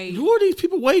was right. Who are these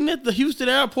people waiting at the Houston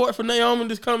airport for Naomi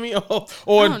to come in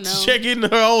or check into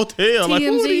her hotel? TMZ. Like,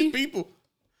 who are these people?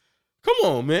 Come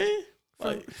on, man.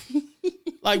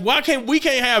 Like why can't we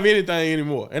have anything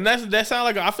anymore? And that sounds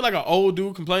like I feel like an old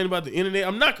dude complaining about the internet.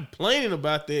 I'm not complaining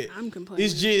about that. I'm complaining.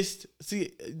 It's just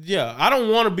I don't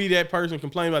want to be that person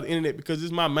complaining about the internet because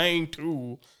it's my main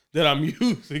tool that I'm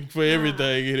using for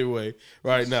everything anyway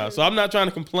right now. So I'm not trying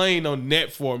to complain on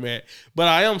net format, but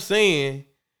I am saying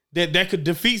that could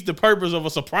defeat the purpose of a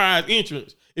surprise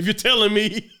entrance if you're telling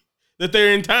me that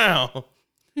they're in town.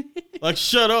 Like,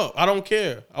 shut up. I don't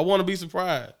care. I want to be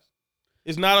surprised.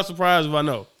 It's not a surprise if I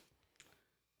know.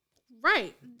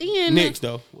 Right. Then next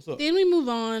though, what's up? Then we move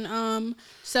on.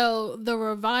 So the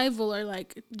Revival are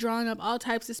like drawing up all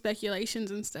types of speculations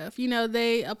and stuff. You know,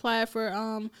 they applied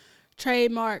for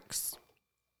trademarks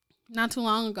not too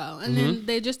long ago, and then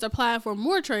they just applied for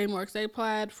more trademarks. They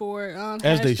applied for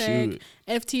as they should.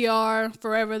 FTR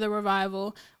Forever the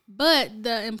Revival. But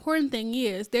the important thing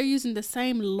is they're using the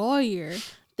same lawyer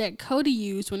that Cody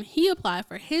used when he applied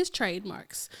for his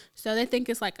trademarks. So they think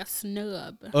it's like a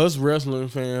snub. Us wrestling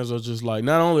fans are just like,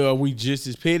 not only are we just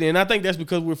as petty, and I think that's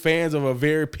because we're fans of a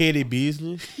very petty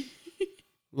business.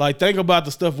 Like, think about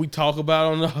the stuff we talk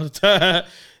about on all the time.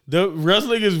 The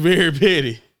wrestling is very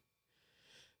petty.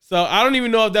 So I don't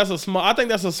even know if I think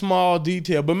that's a small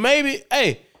detail, but maybe,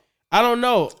 hey, I don't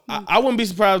know. I wouldn't be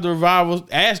surprised if the Revival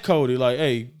asked Cody, like,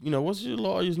 hey, what's your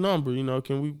lawyer's number?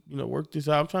 Can we, work this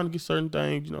out? I'm trying to get certain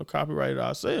things, copyrighted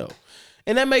ourselves.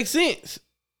 And that makes sense.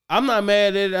 I'm not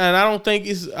mad at it, and I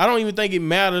don't even think it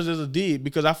matters as a dig,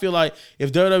 because I feel like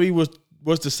if WWE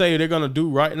was to say they're going to do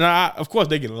right, now, of course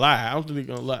they can lie. I don't think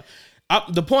they're going to lie.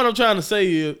 The point I'm trying to say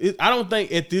is I don't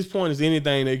think at this point is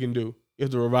anything they can do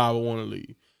if the Revival want to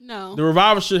leave. No. The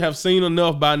Revival should have seen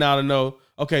enough by now to know,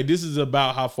 okay, this is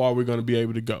about how far we're going to be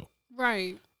able to go.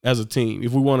 Right. As a team.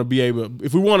 If we want to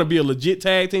be a legit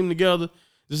tag team together,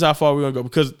 this is how far we're going to go.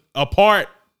 Because apart,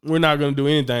 we're not going to do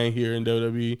anything here in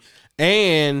WWE.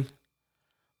 And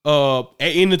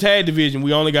in the tag division,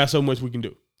 we only got so much we can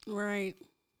do. Right.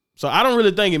 So I don't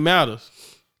really think it matters.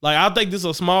 Like, I think this is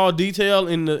a small detail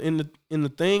in the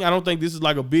thing. I don't think this is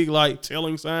like a big like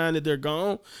telling sign that they're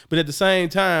gone. But at the same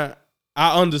time,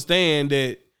 I understand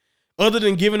that other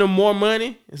than giving them more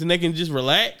money and so they can just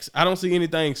relax, I don't see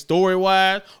anything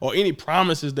story-wise or any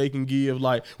promises they can give.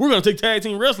 Like, we're going to take tag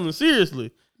team wrestling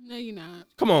seriously. No, you're not.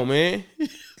 Come on, man.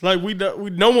 Like,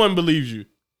 no one believes you.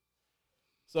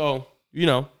 So,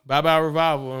 bye-bye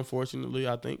Revival, unfortunately,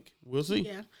 I think. We'll see.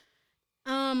 Yeah.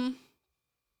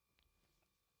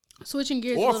 Switching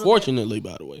gears or a little fortunately,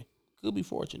 bit. By the way. Could be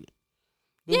fortunate.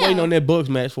 Been waiting on that Bucks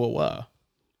match for a while.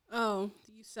 Oh,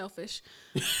 you selfish.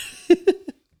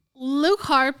 Luke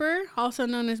Harper, also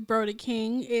known as Brody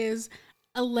King, is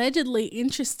allegedly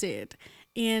interested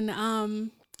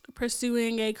in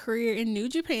pursuing a career in New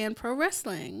Japan Pro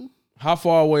Wrestling. How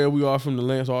far away are we from the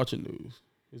Lance Archer news?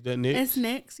 Is that next? It's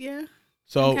next, yeah.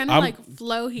 So kind of like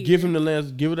flow here. Give it the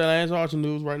Lance Archer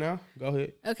news right now. Go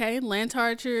ahead. Okay, Lance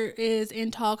Archer is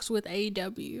in talks with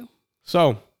AEW.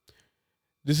 So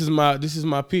this is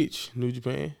my pitch, New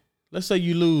Japan. Let's say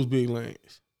you lose Big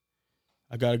Lance.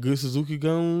 I got a good Suzuki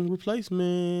Gun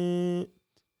replacement.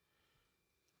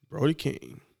 Brody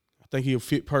King. I think he'll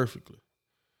fit perfectly.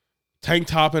 Tank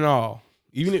top and all.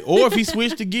 Or if he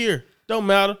switched to gear, don't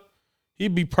matter.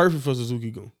 He'd be perfect for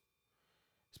Suzuki Gun.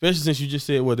 Especially since you just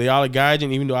said, they all a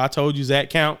Gaijin, even though I told you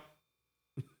Zach count.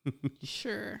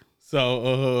 Sure.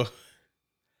 So,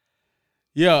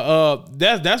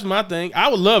 that's my thing. I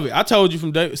would love it. I told you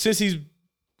from day since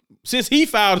he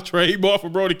filed a trademark for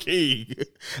Brody King,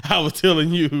 I was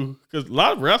telling you, because a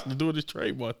lot of wrestlers doing this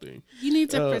trademark thing. You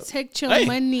need to protect your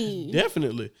money.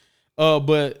 Definitely.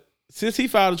 But since he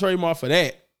filed a trademark for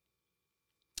that,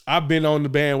 I've been on the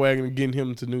bandwagon of getting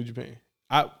him to New Japan.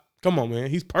 Come on,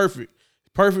 man. He's perfect.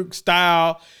 Perfect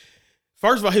style.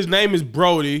 First of all, his name is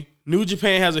Brody. New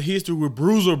Japan has a history with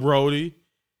Bruiser Brody.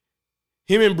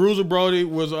 Him and Bruiser Brody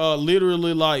was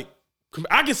literally like,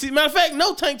 I can see, matter of fact,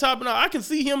 no tank top and all. I can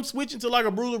see him switching to like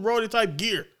a Bruiser Brody type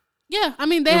gear. Yeah, I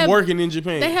mean and working in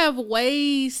Japan. They have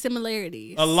way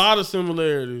similarities. A lot of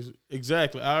similarities.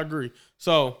 Exactly, I agree.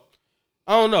 So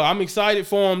I don't know. I'm excited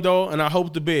for him though, and I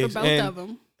hope the best. For both of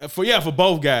them. For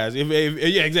both guys. If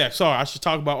yeah, exactly. Sorry, I should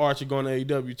talk about Archer going to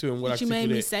AEW too, and what you made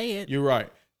me say it. You're right.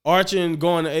 Archer and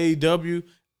going to AEW,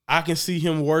 I can see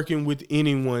him working with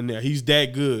anyone there. He's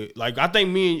that good. Like I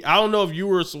think I don't know if you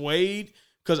were swayed,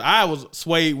 because I was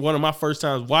swayed one of my first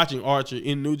times watching Archer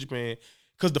in New Japan.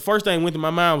 Because the first thing went to my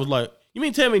mind was like, you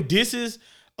mean tell me this is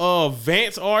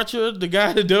Vance Archer, the guy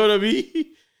at WWE,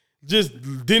 just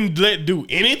didn't do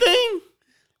anything?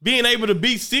 Being able to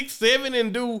be 6'7"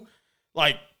 and do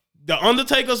like the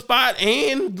Undertaker spot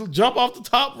and jump off the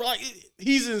top, like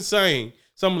he's insane.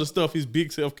 Some of the stuff his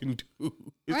big self can do.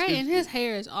 Right, and his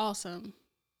hair is awesome.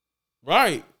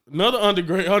 Right. Another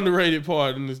underrated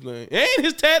part in this thing. And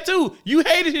his tattoo. You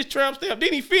hated his tramp stamp.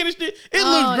 Then he finished it. It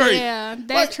looked great. Yeah,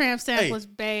 that tramp stamp was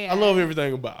bad. I love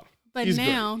everything about him. But he's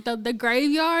now, the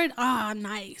graveyard,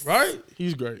 nice. Right?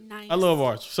 He's great. Nice. I love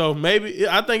Archer. So maybe,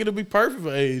 I think it'll be perfect for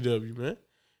AEW, man.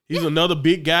 He's another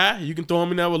big guy. You can throw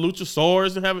him in there with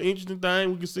Luchasaurus and have an interesting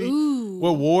thing. We can see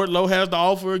what Wardlow has to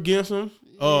offer against him.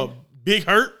 Big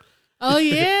Hurt. Oh,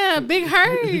 yeah. Big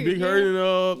Hurt. Big Hurt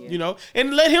and,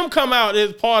 and let him come out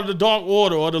as part of the Dark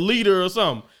Order or the leader or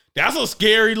something. That's a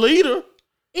scary leader.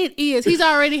 It is. He's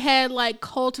already had, like,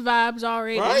 cult vibes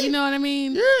already. Right? You know what I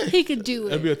mean? Yeah. He could do it.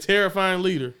 That'd be a terrifying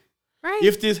leader. Right.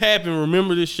 If this happened,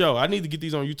 remember this show. I need to get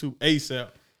these on YouTube ASAP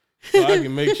so I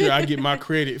can make sure I get my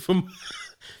credit for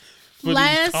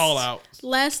these call-outs.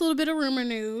 Last little bit of rumor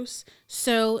news.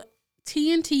 So,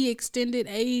 TNT extended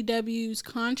AEW's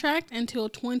contract until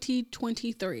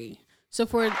 2023. So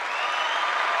for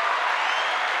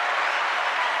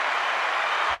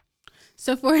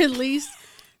at least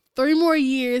 3 more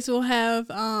years, we'll have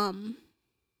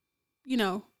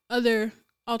other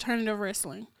alternative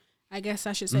wrestling. I guess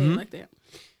I should say it like that.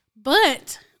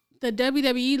 But the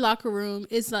WWE locker room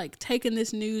is like taking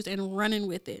this news and running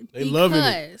with it. They loving it.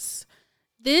 Because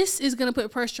this is going to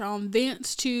put pressure on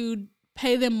Vince to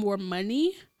pay them more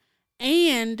money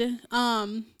and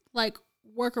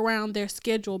work around their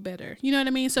schedule better. You know what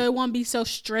I mean? So it won't be so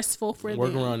stressful for them.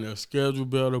 Work around their schedule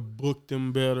better, book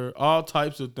them better, all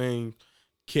types of things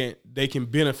they can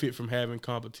benefit from having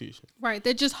competition. Right.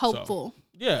 They're just hopeful. So,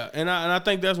 yeah, and I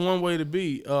think that's one way to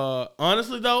be.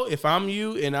 Honestly though, if I'm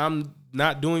you and I'm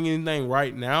not doing anything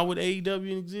right now with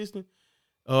AEW in existence,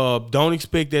 don't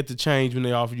expect that to change when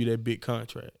they offer you that big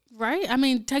contract. Right? I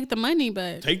mean, take the money,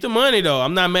 but... Take the money, though.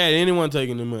 I'm not mad at anyone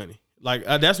taking the money. Like,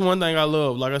 that's one thing I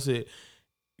love. Like I said,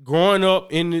 growing up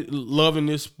loving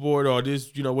this sport or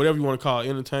this, whatever you want to call it,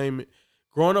 entertainment,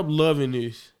 growing up loving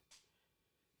this,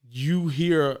 you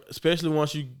hear, especially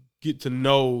once you get to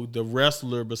know the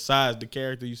wrestler besides the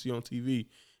character you see on TV,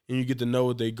 and you get to know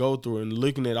what they go through and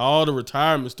looking at all the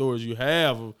retirement stories you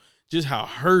have of just how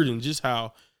hurting, just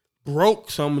how broke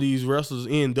some of these wrestlers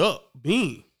end up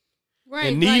being. Right,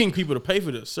 and needing people to pay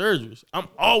for their surgeries. I'm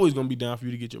always gonna be down for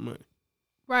you to get your money.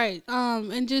 Right.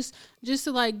 And just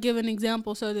to give an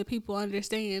example so that people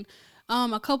understand.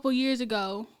 A couple years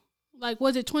ago,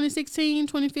 was it 2016,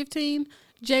 2015?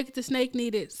 Jake the Snake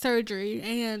needed surgery,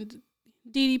 and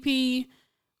DDP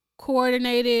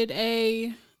coordinated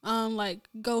a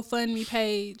GoFundMe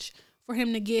page for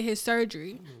him to get his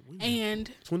surgery. And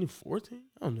 2014?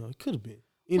 I don't know. It could have been.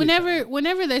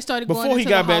 Whenever they started going before he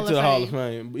got back to the Hall of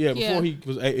Fame. Before he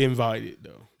was invited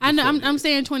though. I know I'm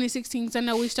saying 2016 because I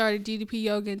know we started DDP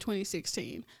Yoga in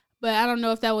 2016, but I don't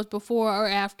know if that was before or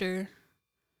after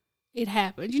it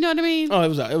happened. You know what I mean? Oh, it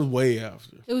was way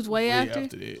after. It was way after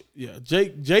that. Yeah,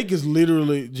 Jake is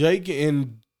literally Jake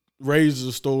and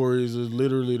Razor stories is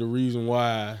literally the reason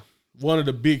why. One of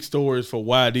the big stories for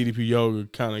why DDP Yoga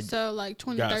kind of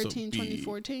 2013,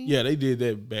 2014. Yeah, they did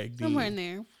that back then. Somewhere in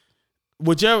there.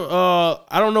 Whichever,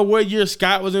 I don't know what year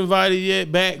Scott was invited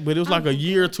yet back, but it was like a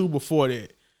year or two before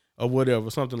that or whatever,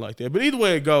 something like that. But either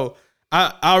way it go,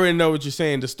 I already know what you're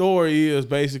saying. The story is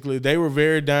basically they were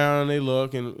very down on their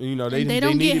luck and, they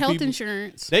don't get health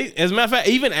insurance. As a matter of fact,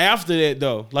 even after that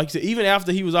though, like you said, even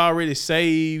after he was already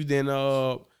saved and,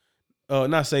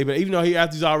 not saved, but even though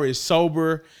after he's already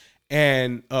sober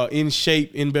and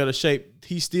in better shape,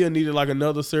 he still needed like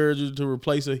another surgery to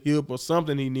replace a hip or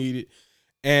something he needed.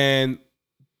 And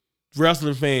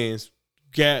wrestling fans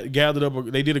gathered up.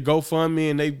 They did a GoFundMe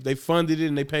and they funded it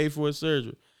and they paid for his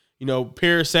surgery.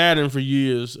 Paris Saturn for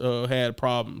years had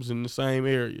problems in the same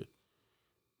area.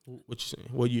 What you saying?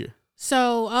 What year?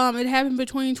 So it happened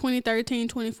between 2013 and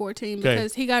 2014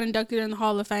 because he got inducted in the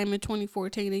Hall of Fame in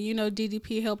 2014. And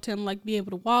DDP helped him be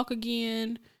able to walk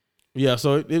again. Yeah,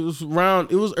 so it was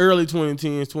early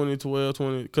 2010s, 2012,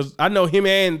 because I know him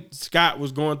and Scott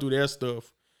was going through their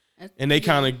stuff, and they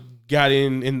kind of got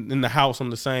in the house on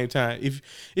the same time. If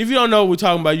you don't know what we're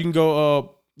talking about, you can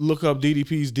go look up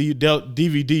DDP's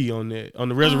DVD on that, on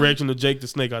the Resurrection of Jake the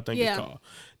Snake, I think it's called.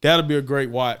 That'll be a great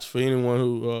watch for anyone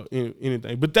who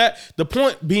anything. But the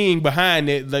point being behind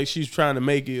it, like she's trying to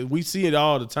make it, we see it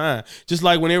all the time. Just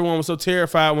like when everyone was so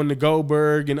terrified when the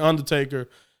Goldberg and Undertaker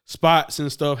spots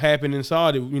and stuff happened in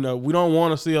Saudi. We don't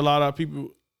want to see a lot of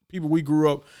people we grew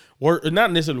up,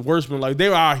 not necessarily worshiping, like they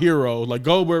were our heroes. Like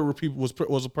Goldberg were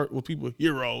people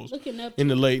heroes in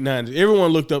the late 90s.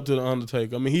 Everyone looked up to the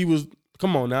Undertaker. I mean, he was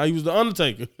the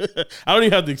Undertaker. I don't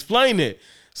even have to explain that.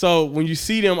 So when you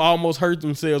see them almost hurt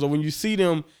themselves, or when you see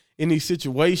them in these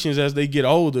situations as they get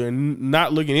older and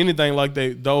not looking anything like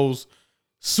those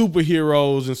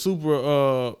superheroes and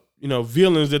super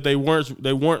villains that they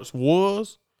once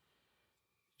was.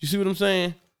 You see what I'm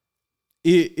saying?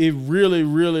 It really,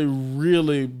 really,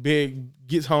 really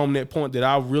gets home that point that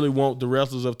I really want the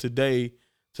wrestlers of today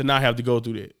to not have to go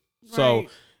through that. Right. So,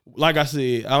 like I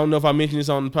said, I don't know if I mentioned this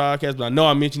on the podcast, but I know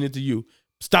I mentioned it to you.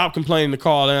 Stop complaining to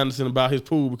Carl Anderson about his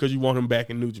pool because you want him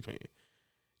back in New Japan.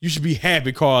 You should be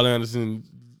happy Carl Anderson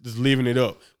is living it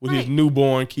up with his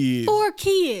newborn kids. 4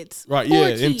 kids. Right, yeah.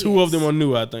 And 2 of them are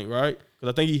new, I think, right?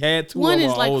 Because I think he had 2 One of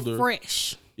them is like older.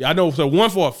 Fresh. Yeah, I know. So one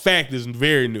for a fact is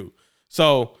very new.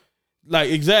 So, like,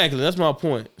 exactly. That's my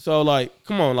point. So, like,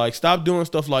 come on, like, stop doing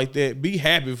stuff like that. Be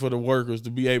happy for the workers to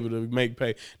be able to make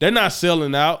pay. They're not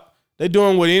selling out. They're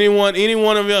doing what any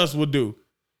one of us would do.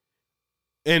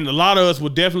 And a lot of us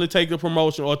would definitely take the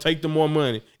promotion or take the more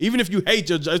money. Even if you hate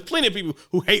your job, there's plenty of people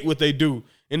who hate what they do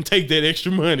and take that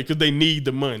extra money because they need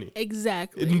the money.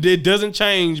 Exactly. It doesn't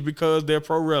change because they're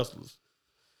pro wrestlers.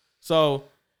 So,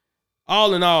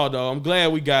 all in all, though, I'm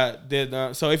glad we got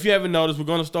that. So if you haven't noticed, we're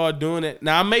going to start doing it.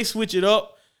 Now, I may switch it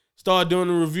up, start doing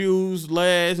the reviews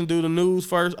last and do the news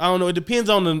first. I don't know. It depends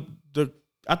on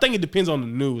I think it depends on the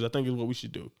news, I think is what we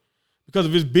should do. Because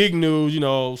if it's big news,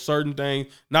 certain things,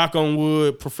 knock on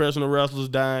wood, professional wrestlers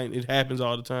dying, it happens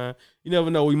all the time. You never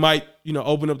know. We might,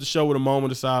 open up the show with a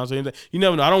moment of silence or anything. You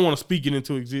never know. I don't want to speak it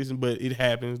into existence, but it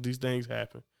happens. These things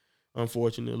happen,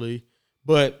 unfortunately.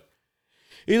 But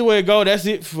either way it go, that's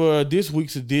it for this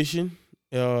week's edition.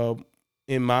 In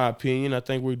my opinion, I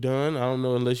think we're done. I don't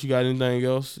know unless you got anything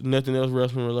else. Nothing else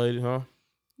wrestling related, huh?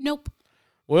 Nope.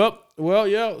 Well,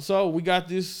 yeah. So we got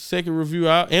this second review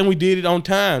out, and we did it on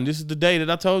time. This is the day that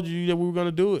I told you that we were going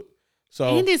to do it.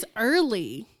 So and it's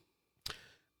early.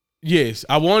 Yes,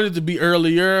 I wanted it to be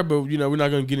earlier, but we're not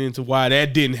going to get into why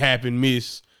that didn't happen.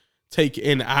 Miss, take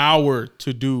an hour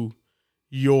to do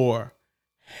your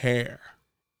hair.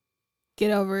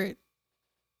 Get over it.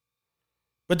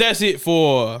 But that's it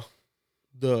for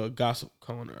the Gossip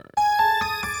Corner.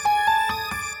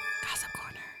 Gossip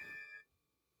Corner.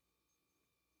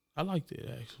 I like that,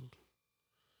 actually.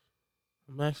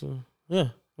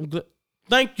 I'm glad.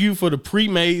 Thank you for the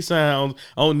pre-made sounds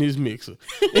on this mixer.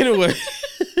 Anyway,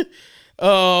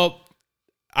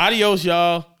 adios,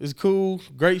 y'all. It's cool.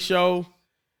 Great show.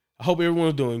 I hope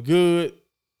everyone's doing good.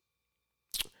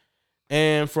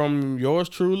 And from yours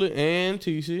truly and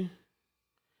TC,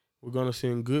 we're going to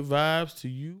send good vibes to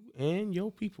you and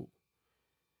your people.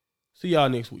 See y'all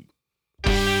next week.